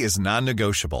 quality is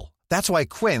non-negotiable. That's why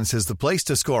Quince is the place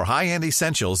to score high-end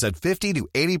essentials at 50 to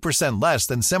 80% less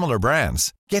than similar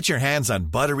brands. Get your hands on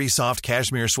buttery soft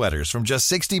cashmere sweaters from just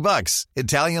 $60,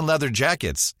 Italian leather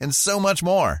jackets, and so much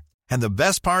more. And the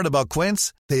best part about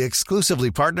Quince, they exclusively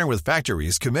partner with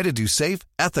factories committed to safe,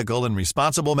 ethical, and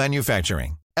responsible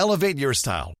manufacturing. Elevate your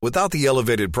style without the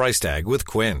elevated price tag with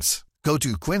Quince. Go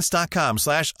to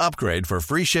quince.com/upgrade for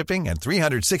free shipping and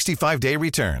 365-day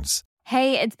returns.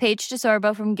 Hey, it's Paige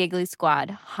DeSorbo from Giggly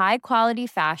Squad. High quality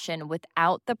fashion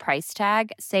without the price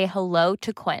tag. Say hello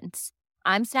to Quince.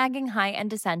 I'm snagging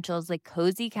high-end essentials like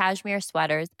cozy cashmere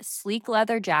sweaters, sleek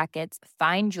leather jackets,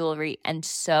 fine jewelry, and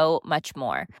so much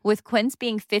more. With Quince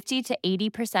being 50 to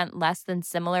 80% less than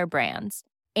similar brands.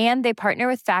 And they partner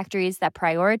with factories that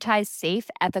prioritize safe,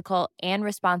 ethical, and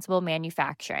responsible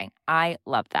manufacturing. I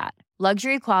love that.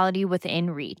 Luxury quality within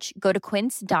reach. Go to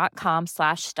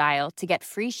quince.com/style to get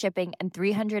free shipping and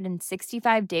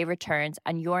 365-day returns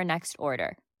on your next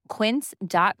order.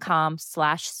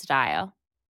 Quince.com/style.